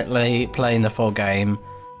definitely playing the full game.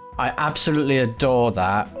 I absolutely adore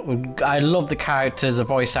that. I love the characters, the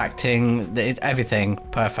voice acting, everything.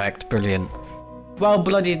 Perfect, brilliant. Well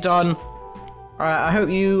bloody done. I hope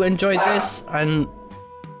you enjoyed this, and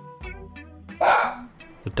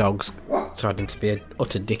the dog's starting to be an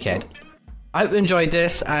utter dickhead. I hope you enjoyed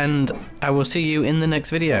this, and I will see you in the next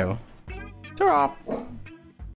video. Ta-ra!